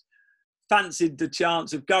I just fancied the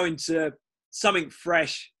chance of going to something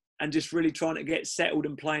fresh and just really trying to get settled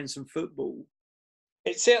and playing some football.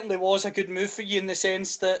 It certainly was a good move for you in the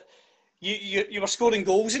sense that you were scoring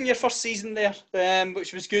goals in your first season there,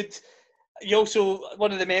 which was good. You also,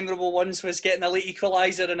 one of the memorable ones was getting a late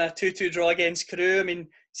equaliser in a 2-2 draw against Crewe. I mean,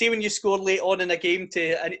 see when you score late on in a game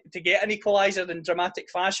to get an equaliser in dramatic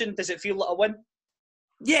fashion, does it feel like a win?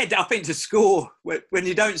 Yeah, I think to score, when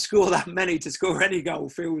you don't score that many, to score any goal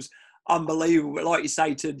feels unbelievable. But like you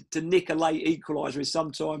say, to nick a late equaliser is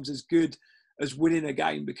sometimes as good as winning a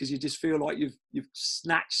game, because you just feel like you've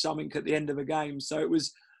snatched something at the end of a game. So it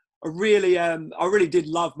was I really did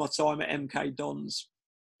love my time at MK Dons.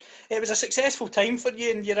 It was a successful time for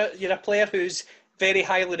you, and you're a player who's very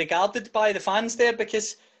highly regarded by the fans there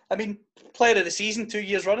because, I mean, player of the season 2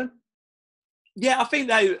 years running. Yeah, I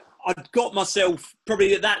think I'd got myself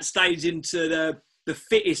probably at that stage into the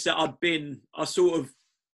fittest that I'd been. I sort of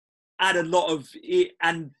had a lot of it,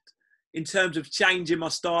 and in terms of changing my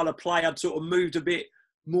style of play, I'd sort of moved a bit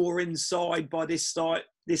more inside by this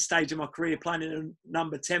stage of my career, playing in a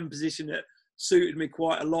number 10 position that suited me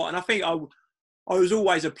quite a lot. And I think I was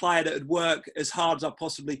always a player that would work as hard as I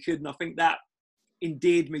possibly could. And I think that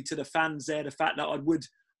endeared me to the fans there, the fact that I would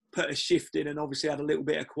put a shift in and obviously had a little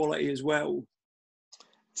bit of quality as well.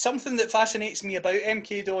 Something that fascinates me about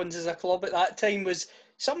MK Dons as a club at that time was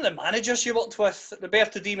some of the managers you worked with,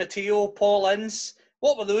 Roberto Di Matteo, Paul Ince.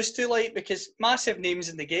 What were those two like? Because massive names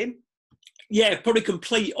in the game. Yeah, probably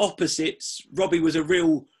complete opposites. Robbie was a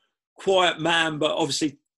real quiet man, but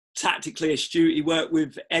obviously tactically astute. He worked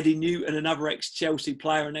with Eddie Newton, another ex-Chelsea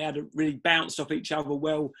player, and they had really bounced off each other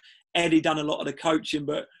well. Eddie done a lot of the coaching,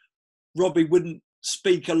 but Robbie wouldn't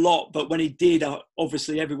speak a lot. But when he did,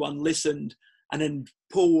 obviously everyone listened. And then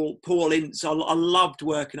Paul Ince, I loved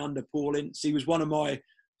working under Paul Ince. He was one of my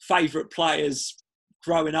favourite players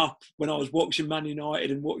growing up when I was watching Man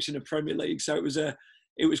United and watching the Premier League. So it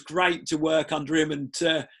was great to work under him. And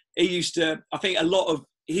he used to, I think a lot of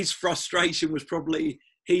his frustration was probably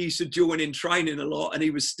he used to join in training a lot, and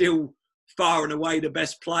he was still far and away the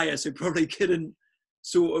best player. So probably couldn't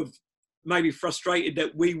sort of maybe frustrated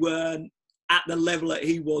that we weren't at the level that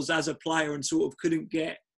he was as a player, and sort of couldn't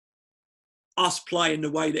get us playing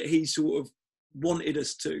the way that he sort of wanted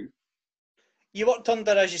us to. You worked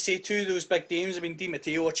under, as you say, two of those big names. I mean, Di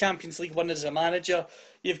Matteo, a Champions League winner as a manager.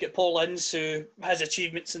 You've got Paul Ince, who his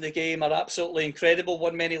achievements in the game are absolutely incredible.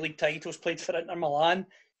 Won many league titles, played for Inter Milan.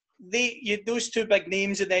 Those two big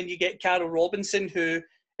names, and then you get Carol Robinson, who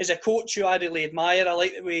is a coach who I really admire. I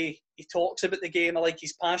like the way he talks about the game. I like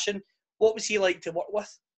his passion. What was he like to work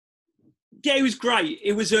with? Yeah, he was great.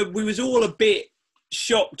 We was all a bit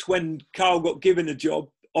shocked when Carl got given a job.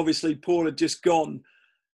 Obviously, Paul had just gone.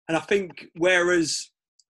 And I think whereas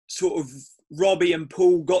sort of Robbie and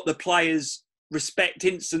Paul got the players' respect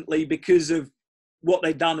instantly because of what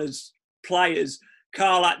they'd done as players,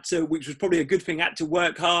 Carl had to, which was probably a good thing, had to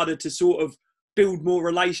work harder to sort of build more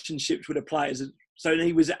relationships with the players. So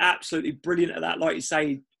he was absolutely brilliant at that. Like you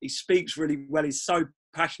say, he speaks really well. He's so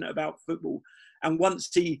passionate about football. And once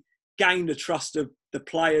he gained the trust of the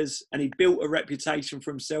players and he built a reputation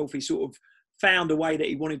for himself, he sort of found a way that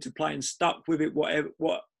he wanted to play and stuck with it,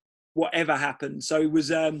 whatever happened. So it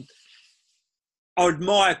was, I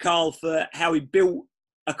admire Carl for how he built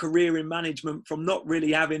a career in management from not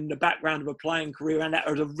really having the background of a playing career, and at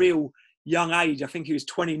a real young age. I think he was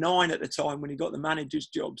 29 at the time when he got the manager's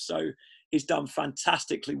job. So he's done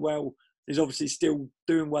fantastically well. He's obviously still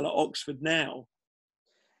doing well at Oxford now.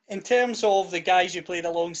 In terms of the guys you played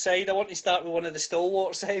alongside, I want to start with one of the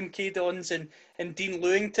stalwarts at MK Dons and Dean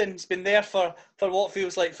Lewington. He's been there for what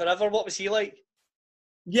feels like forever. What was he like?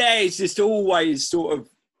 Yeah, he's just always sort of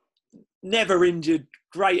never injured,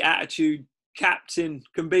 great attitude, captain,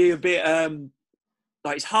 can be a bit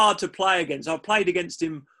like it's hard to play against. I've played against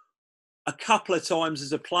him a couple of times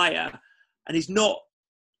as a player, and he's not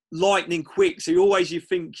lightning quick. So you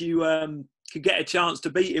think you could get a chance to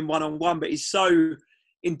beat him one-on-one, but he's so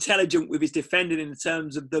intelligent with his defending in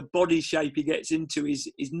terms of the body shape he gets into. He's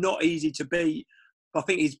not easy to beat. But I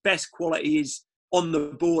think his best quality is on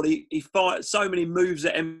the board. He fights so many moves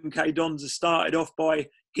at MK Dons. Has started off by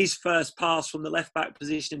his first pass from the left-back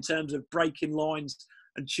position in terms of breaking lines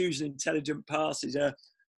and choosing intelligent passes.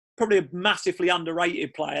 Probably a massively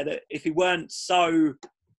underrated player that if he weren't so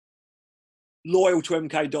loyal to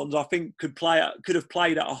MK Dons, I think could have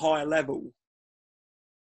played at a higher level.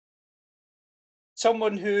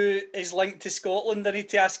 Someone who is linked to Scotland I need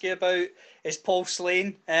to ask you about is Paul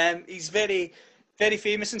Slane. He's very, very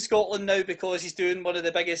famous in Scotland now because he's doing one of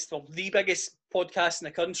the biggest podcast in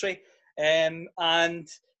the country. And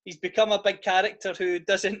he's become a big character who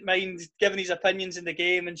doesn't mind giving his opinions in the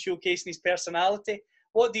game and showcasing his personality.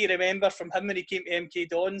 What do you remember from him when he came to MK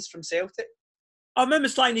Dons from Celtic? I remember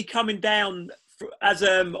Slaney coming down as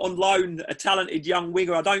on loan, a talented young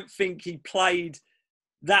winger. I don't think he played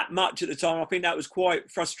that much at the time. I think that was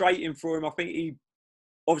quite frustrating for him. I think he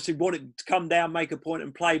obviously wanted to come down, make a point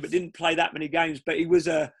and play, but didn't play that many games. But he was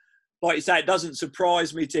like you say, it doesn't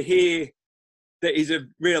surprise me to hear that he's a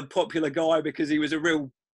real popular guy because he was a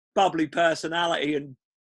real bubbly personality and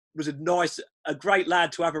was a great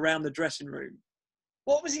lad to have around the dressing room.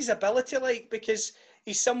 What was his ability like? Because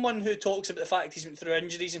he's someone who talks about the fact he's been through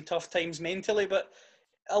injuries and tough times mentally, but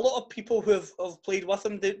a lot of people who have played with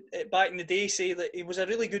him back in the day say that he was a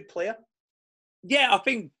really good player. Yeah, I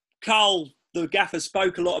think Carl, the gaffer,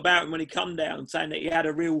 spoke a lot about him when he come down, saying that he had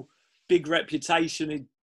a real big reputation. He'd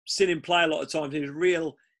seen him play a lot of times. He was a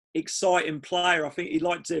real exciting player. I think he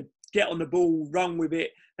liked to get on the ball, run with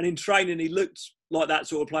it, and in training he looked like that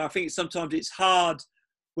sort of player. I think sometimes it's hard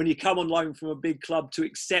when you come on loan from a big club to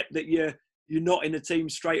accept that you're not in the team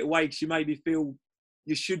straight away because you maybe feel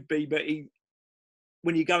you should be. But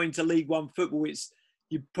when you go into League One football,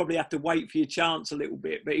 you probably have to wait for your chance a little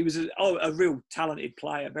bit. But he was a real talented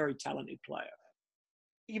player, very talented player.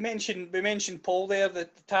 We mentioned Paul there, the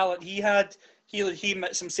talent he had. He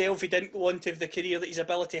admits himself he didn't go on to have the career that his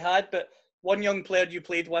ability had, but one young player you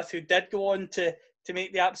played with who did go on to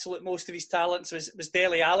make the absolute most of his talents was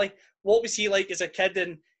Dele Alli. What was he like as a kid?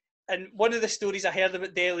 And one of the stories I heard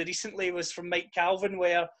about Dele recently was from Mike Calvin,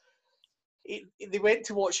 where they went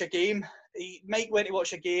to watch a game. Mike went to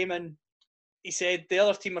watch a game and he said the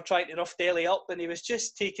other team were trying to rough Dele up and he was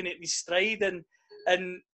just taking it in his stride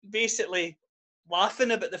and basically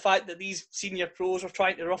laughing about the fact that these senior pros were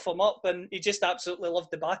trying to rough him up, and he just absolutely loved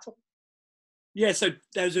the battle. Yeah, so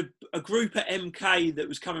there was a group at MK that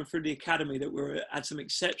was coming through the academy that had some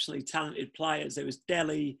exceptionally talented players. There was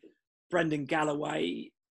Dele, Brendan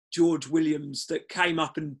Galloway, George Williams that came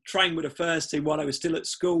up and trained with the first team while they were still at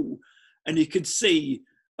school. And you could see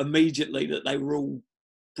immediately that they were all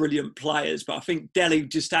brilliant players. But I think Dele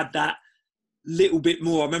just had that little bit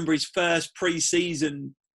more. I remember his first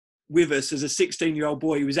pre-season with us as a 16-year-old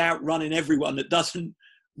boy. He was outrunning everyone. That doesn't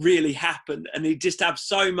really happen. And he just had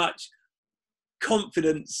so much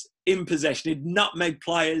confidence in possession. He'd nutmeg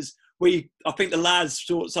players. I think the lads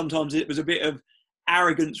thought sometimes it was a bit of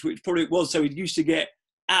arrogance, which probably it was. So he used to get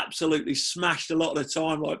absolutely smashed a lot of the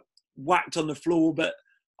time, like whacked on the floor. But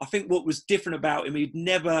I think what was different about him, he'd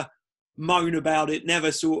never moan about it,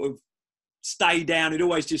 never sort of stay down. He'd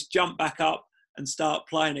always just jump back up and start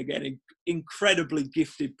playing again. Incredibly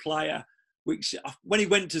gifted player, which when he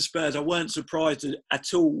went to Spurs, I weren't surprised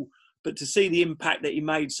at all. But to see the impact that he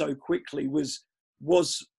made so quickly was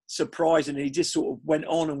surprising. He just sort of went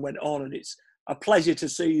on. And it's a pleasure to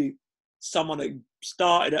see someone who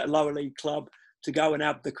started at a lower league club to go and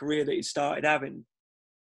have the career that he started having.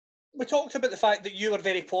 We talked about the fact that you were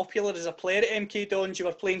very popular as a player at MK Dons. You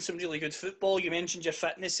were playing some really good football. You mentioned your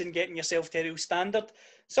fitness and getting yourself to a real standard.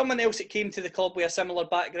 Someone else that came to the club with a similar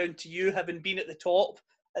background to you, having been at the top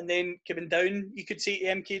and then coming down, you could say, to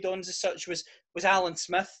MK Dons as such, was Alan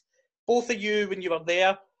Smith. Both of you, when you were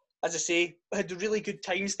there, as I say, had really good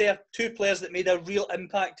times there. Two players that made a real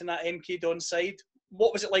impact in that MK Dons side.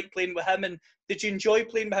 What was it like playing with him? And did you enjoy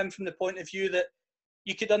playing with him from the point of view that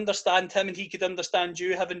you could understand him and he could understand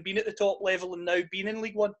you, having been at the top level and now being in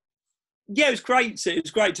League One? Yeah, it was great. It was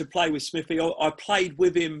great to play with Smithy. I played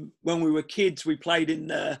with him when we were kids. We played in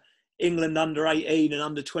the England under-18 and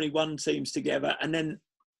under-21 teams together. And then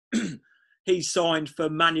he signed for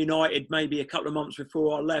Man United maybe a couple of months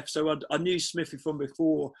before I left. So I knew Smithy from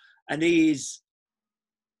before, and he is.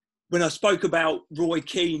 When I spoke about Roy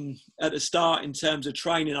Keane at the start in terms of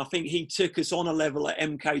training, I think he took us on a level at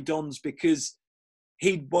MK Dons because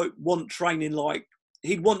he'd want training like,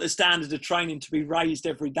 he'd want the standard of training to be raised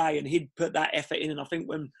every day, and he'd put that effort in. And I think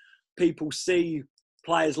when people see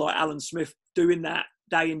players like Alan Smith doing that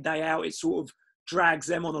day in, day out, it sort of drags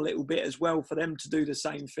them on a little bit as well for them to do the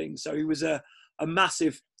same thing. So he was a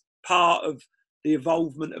massive part of the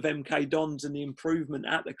involvement of MK Dons and the improvement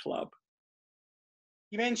at the club.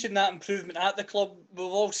 You mentioned that improvement at the club. We've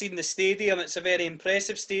all seen the stadium. It's a very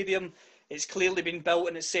impressive stadium. It's clearly been built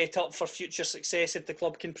and it's set up for future success if the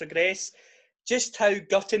club can progress. Just how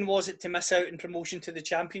gutting was it to miss out in promotion to the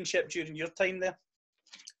Championship during your time there?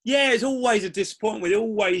 Yeah, it's always a disappointment. We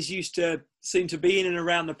always used to seem to be in and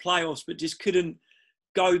around the playoffs, but just couldn't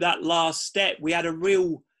go that last step. We had a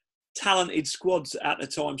real talented squad at the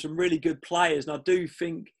time, some really good players. And I do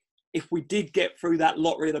think if we did get through that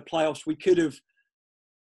lottery of the playoffs, we could have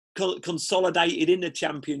consolidated in the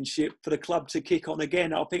Championship for the club to kick on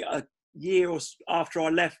again. I think a year or after I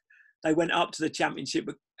left, they went up to the Championship,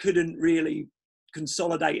 but couldn't really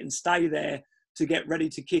consolidate and stay there to get ready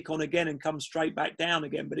to kick on again and come straight back down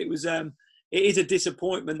again. But it is a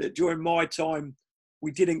disappointment that during my time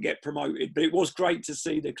we didn't get promoted. But it was great to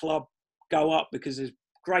see the club go up because there's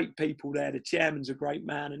great people there. The chairman's a great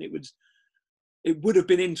man, and it would have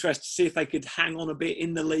been interesting to see if they could hang on a bit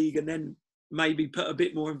in the league and then maybe put a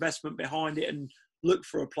bit more investment behind it and look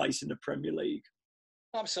for a place in the Premier League.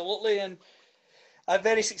 Absolutely, and a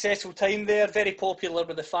very successful time there, very popular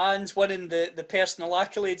with the fans, winning the personal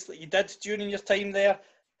accolades that you did during your time there.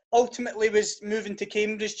 Ultimately, was moving to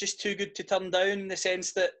Cambridge just too good to turn down, in the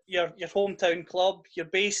sense that your hometown club, you're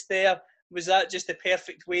based there. Was that just the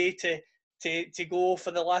perfect way to go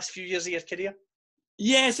for the last few years of your career?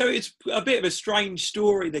 Yeah, so it's a bit of a strange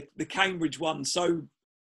story, the Cambridge one. So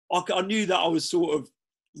I knew that I was sort of,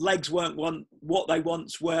 legs weren't what they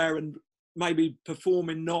once were, and maybe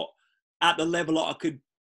performing not at the level that I could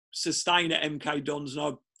sustain at MK Dons. And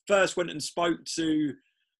I first went and spoke to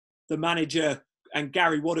the manager, and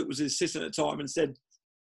Gary Waddock was his assistant at the time, and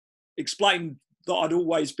explained that I'd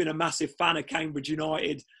always been a massive fan of Cambridge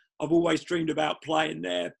United. I've always dreamed about playing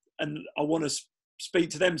there, and I want to speak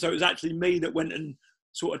to them. So it was actually me that went and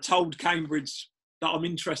sort of told Cambridge that I'm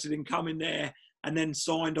interested in coming there, and then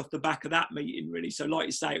signed off the back of that meeting, really. So like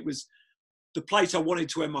you say, it was the place I wanted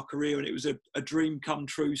to end my career, and it was a dream come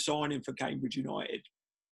true signing for Cambridge United.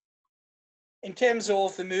 In terms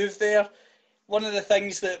of the move there, one of the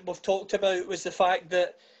things that we've talked about was the fact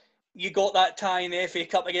that you got that tie in the FA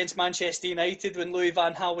Cup against Manchester United when Louis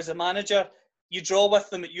van Gaal was the manager. You draw with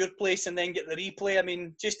them at your place and then get the replay. I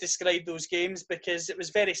mean, just describe those games, because it was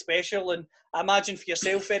very special, and I imagine for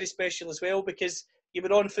yourself very special as well, because you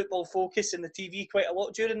were on Football Focus and the TV quite a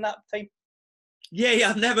lot during that time. Yeah,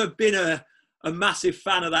 I've never been a massive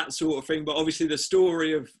fan of that sort of thing, but obviously the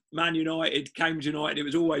story of Man United, Cambridge United, it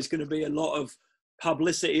was always going to be a lot of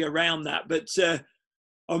publicity around that. But I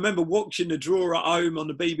remember watching the draw at home on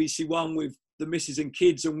the BBC One with the missus and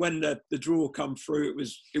kids, and when the draw come through,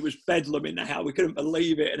 it was bedlam in the house. We couldn't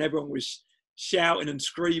believe it, and everyone was shouting and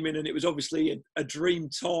screaming, and it was obviously a dream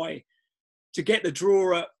tie. To get the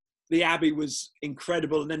draw at the Abbey was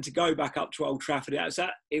incredible, and then to go back up to Old Trafford,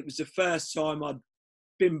 it was the first time I'd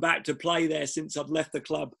been back to play there since I'd left the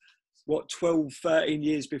club, 12, 13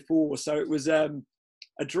 years before. So it was a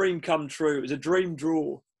dream come true. It was a dream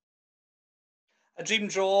draw. A dream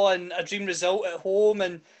draw and a dream result at home,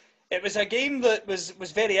 and it was a game that was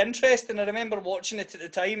very interesting. I remember watching it at the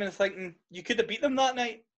time and thinking, you could have beat them that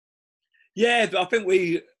night. Yeah, but I think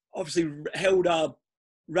we obviously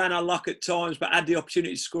ran our luck at times, but had the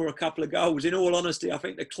opportunity to score a couple of goals. In all honesty, I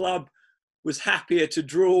think the club was happier to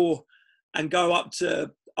draw and go up to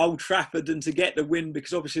Old Trafford than to get the win,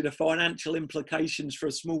 because obviously the financial implications for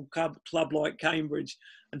a small club like Cambridge,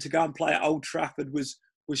 and to go and play at Old Trafford was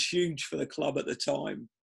huge for the club at the time.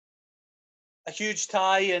 A huge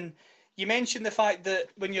tie, and you mentioned the fact that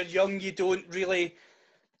when you're young you don't really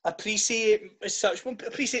appreciate as such. Well,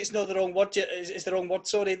 appreciate is not the wrong word. Is the wrong word.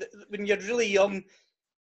 Sorry. When you're really young,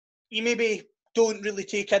 you maybe don't really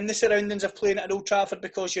take in the surroundings of playing at Old Trafford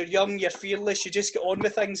because you're young, you're fearless, you just get on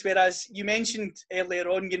with things. Whereas you mentioned earlier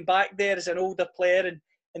on, getting back there as an older player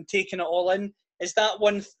and taking it all in. Is that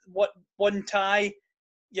one tie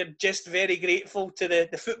you're just very grateful to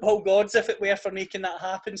the football gods, if it were, for making that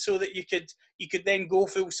happen, so that you could then go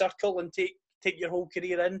full circle and take your whole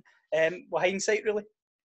career in, with hindsight, really?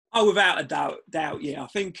 Oh, without a doubt, yeah. I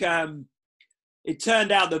think it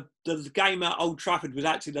turned out that the game at Old Trafford was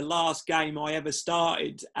actually the last game I ever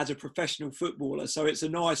started as a professional footballer. So it's a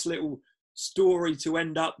nice little story to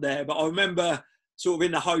end up there. But I remember sort of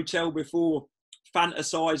in the hotel before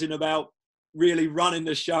fantasising about really running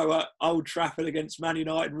the show at Old Trafford against Man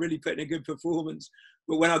United and really putting a good performance.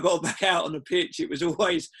 But when I got back out on the pitch, it was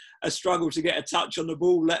always a struggle to get a touch on the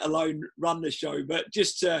ball, let alone run the show. But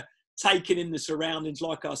just taking in the surroundings,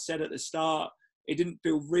 like I said at the start, it didn't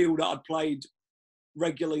feel real that I'd played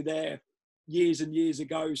regularly there years and years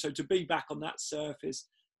ago. So to be back on that surface,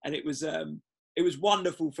 and it was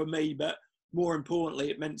wonderful for me, but more importantly,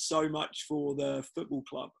 it meant so much for the football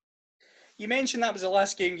club. You mentioned that was the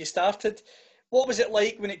last game you started. What was it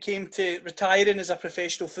like when it came to retiring as a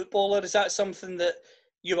professional footballer? Is that something that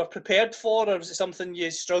you were prepared for, or was it something you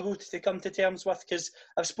struggled to come to terms with? Because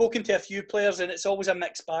I've spoken to a few players and it's always a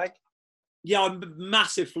mixed bag. Yeah, I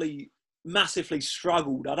massively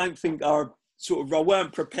struggled. I don't think I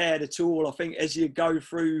weren't prepared at all. I think as you go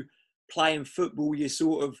through playing football, you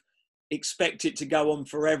sort of expect it to go on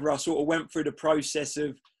forever. I sort of went through the process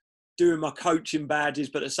of doing my coaching badges,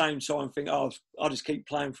 but at the same time think, I'll just keep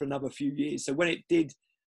playing for another few years. So when it did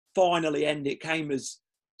finally end, it came as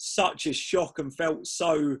such a shock and felt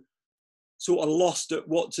so sort of lost at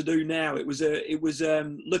what to do now. It was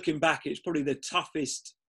looking back, it's probably the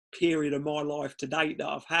toughest period of my life to date that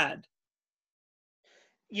I've had.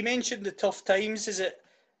 You mentioned the tough times. Is it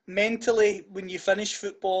mentally when you finish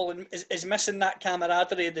football, and is missing that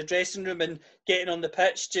camaraderie in the dressing room and getting on the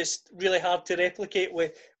pitch just really hard to replicate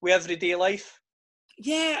with everyday life?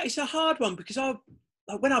 Yeah, it's a hard one because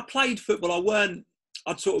when I played football,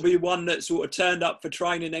 I'd sort of be one that sort of turned up for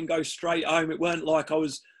training and go straight home. It weren't like I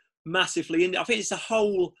was massively in. I think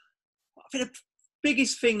the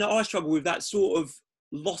biggest thing that I struggle with, that sort of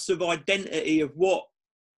loss of identity of what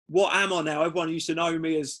am I now? Everyone used to know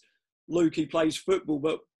me as Lukey plays football,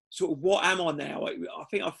 but sort of what am I now? I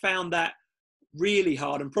think I found that really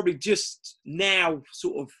hard, and probably just now,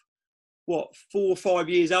 sort of 4 or 5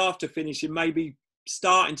 years after finishing, maybe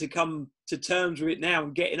starting to come to terms with it now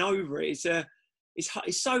and getting over it.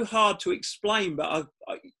 It's so hard to explain, but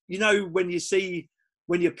when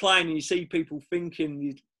you're playing and you see people thinking,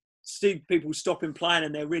 you see people stopping playing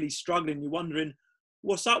and they're really struggling, you're wondering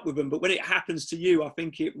what's up with them. But when it happens to you, I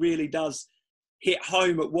think it really does hit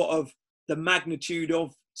home at what of the magnitude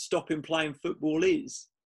of stopping playing football is.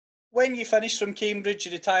 When you finished from Cambridge,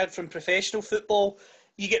 you retired from professional football,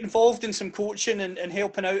 you get involved in some coaching and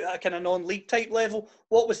helping out at a kind of non-league type level.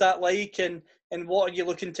 What was that like, and what are you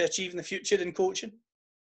looking to achieve in the future in coaching?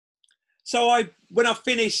 So when I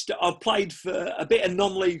finished, I played for a bit of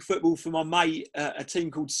non-league football for my mate, a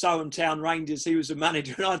team called Soham Town Rangers. He was the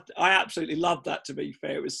manager, and I absolutely loved that, to be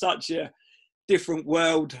fair. It was such a different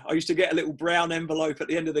world. I used to get a little brown envelope at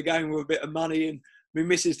the end of the game with a bit of money, and my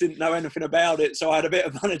missus didn't know anything about it, so I had a bit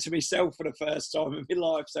of money to myself for the first time in my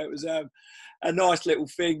life. So it was a nice little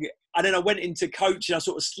thing. And then I went into coaching. I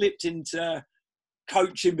sort of slipped into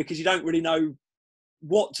coaching because you don't really know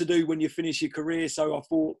what to do when you finish your career. So I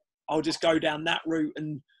thought I'll just go down that route,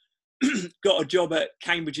 and got a job at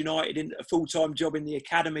Cambridge United, a full-time job in the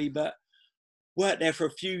academy, but worked there for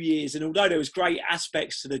a few years. And although there was great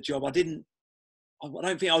aspects to the job, I don't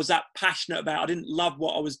think I was that passionate about it. I didn't love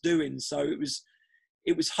what I was doing. So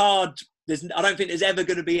it was hard. I don't think there's ever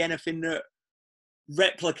going to be anything that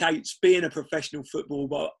replicates being a professional footballer,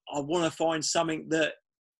 but I want to find something that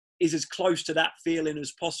is as close to that feeling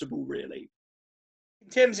as possible, really. In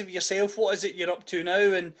terms of yourself, what is it you're up to now,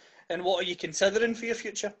 and what are you considering for your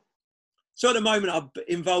future? So at the moment, I'm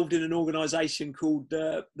involved in an organisation called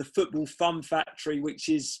the Football Fun Factory, which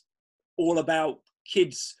is all about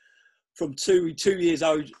kids from 2 years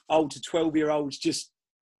old to 12-year-olds just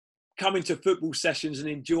coming to football sessions and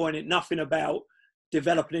enjoying it. Nothing about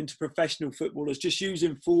developing into professional footballers, just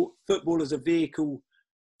using football as a vehicle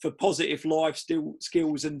for positive life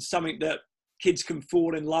skills and something that kids can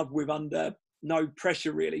fall in love with under no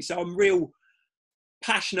pressure, really. So I'm real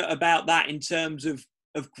passionate about that in terms of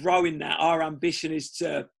growing that. Our ambition is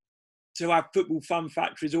to have football fun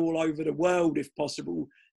factories all over the world, if possible,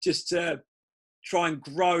 just to try and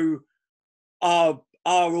grow our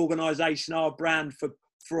organisation, our brand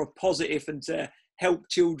for a positive, and to help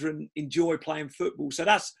children enjoy playing football. So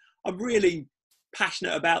I'm really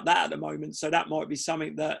passionate about that at the moment. So that might be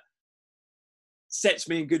something that sets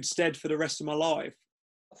me in good stead for the rest of my life.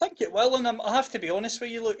 I think it will, and I have to be honest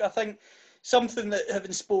with you. Look, I think something that,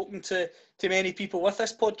 having spoken to many people with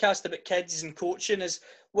this podcast about kids and coaching, is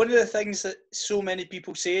one of the things that so many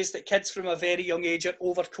people say is that kids from a very young age are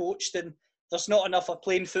overcoached, and there's not enough of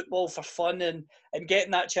playing football for fun and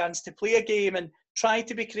getting that chance to play a game and try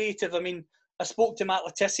to be creative. I mean, I spoke to Matt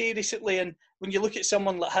Letizia recently, and when you look at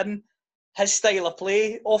someone like him, his style of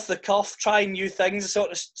play, off the cuff, trying new things, a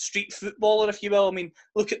sort of street footballer, if you will. I mean,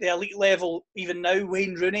 look at the elite level even now.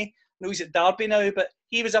 Wayne Rooney, I know he's at Derby now, but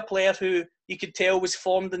he was a player who you could tell was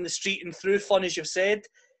formed in the street and through fun, as you've said.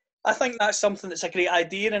 I think that's something that's a great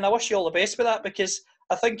idea, and I wish you all the best with that, because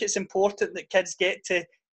I think it's important that kids get to,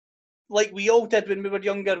 like we all did when we were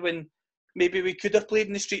younger, when maybe we could have played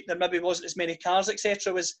in the street, there maybe wasn't as many cars,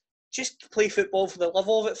 etc., was just play football for the love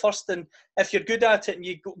of it first, and if you're good at it and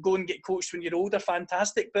you go and get coached when you're older,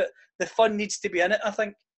 fantastic, but the fun needs to be in it, I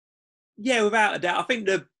think. Yeah, without a doubt. I think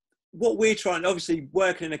what we're trying, obviously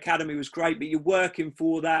working in academy was great, but you're working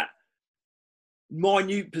for that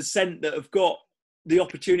minute percent that have got the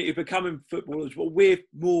opportunity of becoming footballers. Well, we're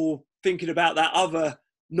more thinking about that other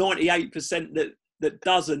 98% that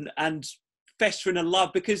doesn't, and festering a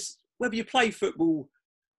love, because whether you play football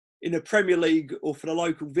in the Premier League or for the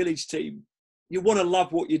local village team, you want to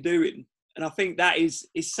love what you're doing. And I think that is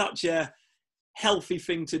such a healthy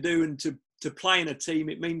thing to do, and to play in a team,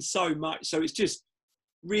 it means so much. So it's just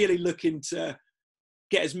really looking to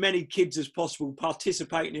get as many kids as possible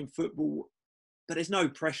participating in football, but there's no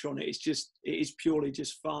pressure on it. It is purely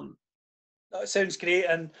just fun. That sounds great,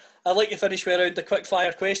 and I'd like to finish with around the quick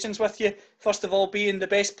fire questions with you. First of all, being the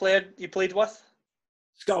best player you played with?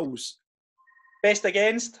 Scholes. Best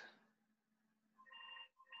against?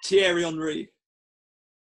 Thierry Henry.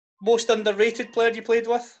 Most underrated player you played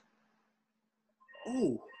with?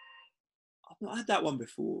 Oh, I've not had that one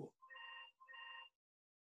before.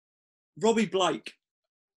 Robbie Blake.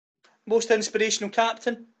 Most inspirational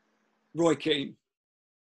captain? Roy Keane.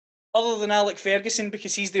 Other than Alec Ferguson,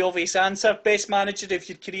 because he's the obvious answer, best manager of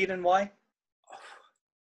your career and why?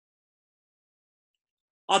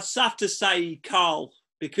 I'd have to say Carl,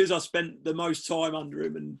 because I spent the most time under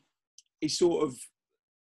him, and it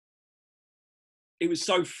was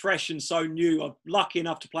so fresh and so new. I'm lucky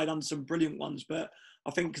enough to play under some brilliant ones, but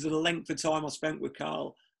I think because of the length of time I spent with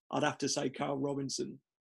Carl, I'd have to say Carl Robinson.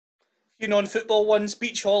 Few non-football ones,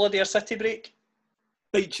 beach holiday or city break?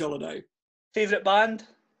 Beach holiday. Favourite band?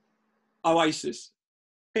 Oasis.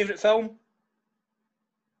 Favourite film?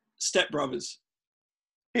 Step Brothers.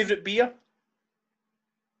 Favourite beer?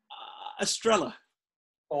 Estrella.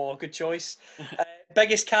 Oh, good choice.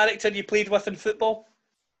 Biggest character you played with in football?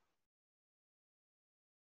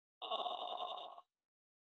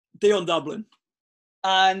 Dion Dublin.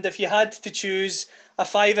 And if you had to choose a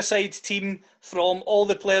five-a-side team from all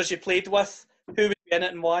the players you played with, who would be in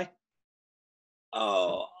it and why?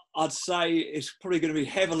 Oh, I'd say it's probably going to be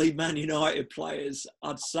heavily Man United players.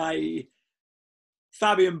 I'd say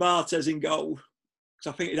Fabian Barthez in goal,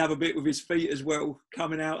 because I think he'd have a bit with his feet as well,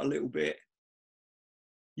 coming out a little bit.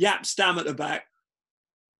 Jaap Stam at the back,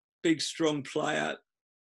 big strong player,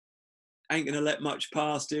 ain't going to let much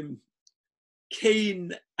past him.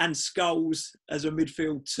 Keane and Scholes as a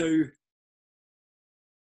midfield two.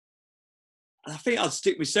 And I think I'd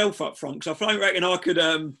stick myself up front, because I don't reckon I could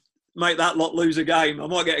make that lot lose a game. I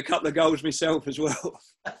might get a couple of goals myself as well.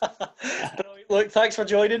 Look, thanks for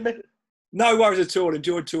joining me. No worries at all.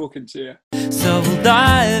 Enjoyed talking to you. So we'll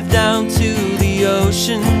dive down to the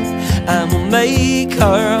ocean, and we'll make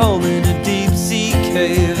our home in a deep sea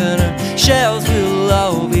cave, and our shells will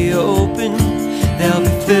all be open. They'll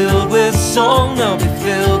be filled with song, they'll be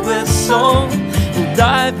filled with song. We'll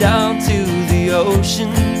dive down to the ocean,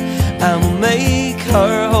 and we'll make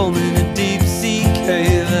our home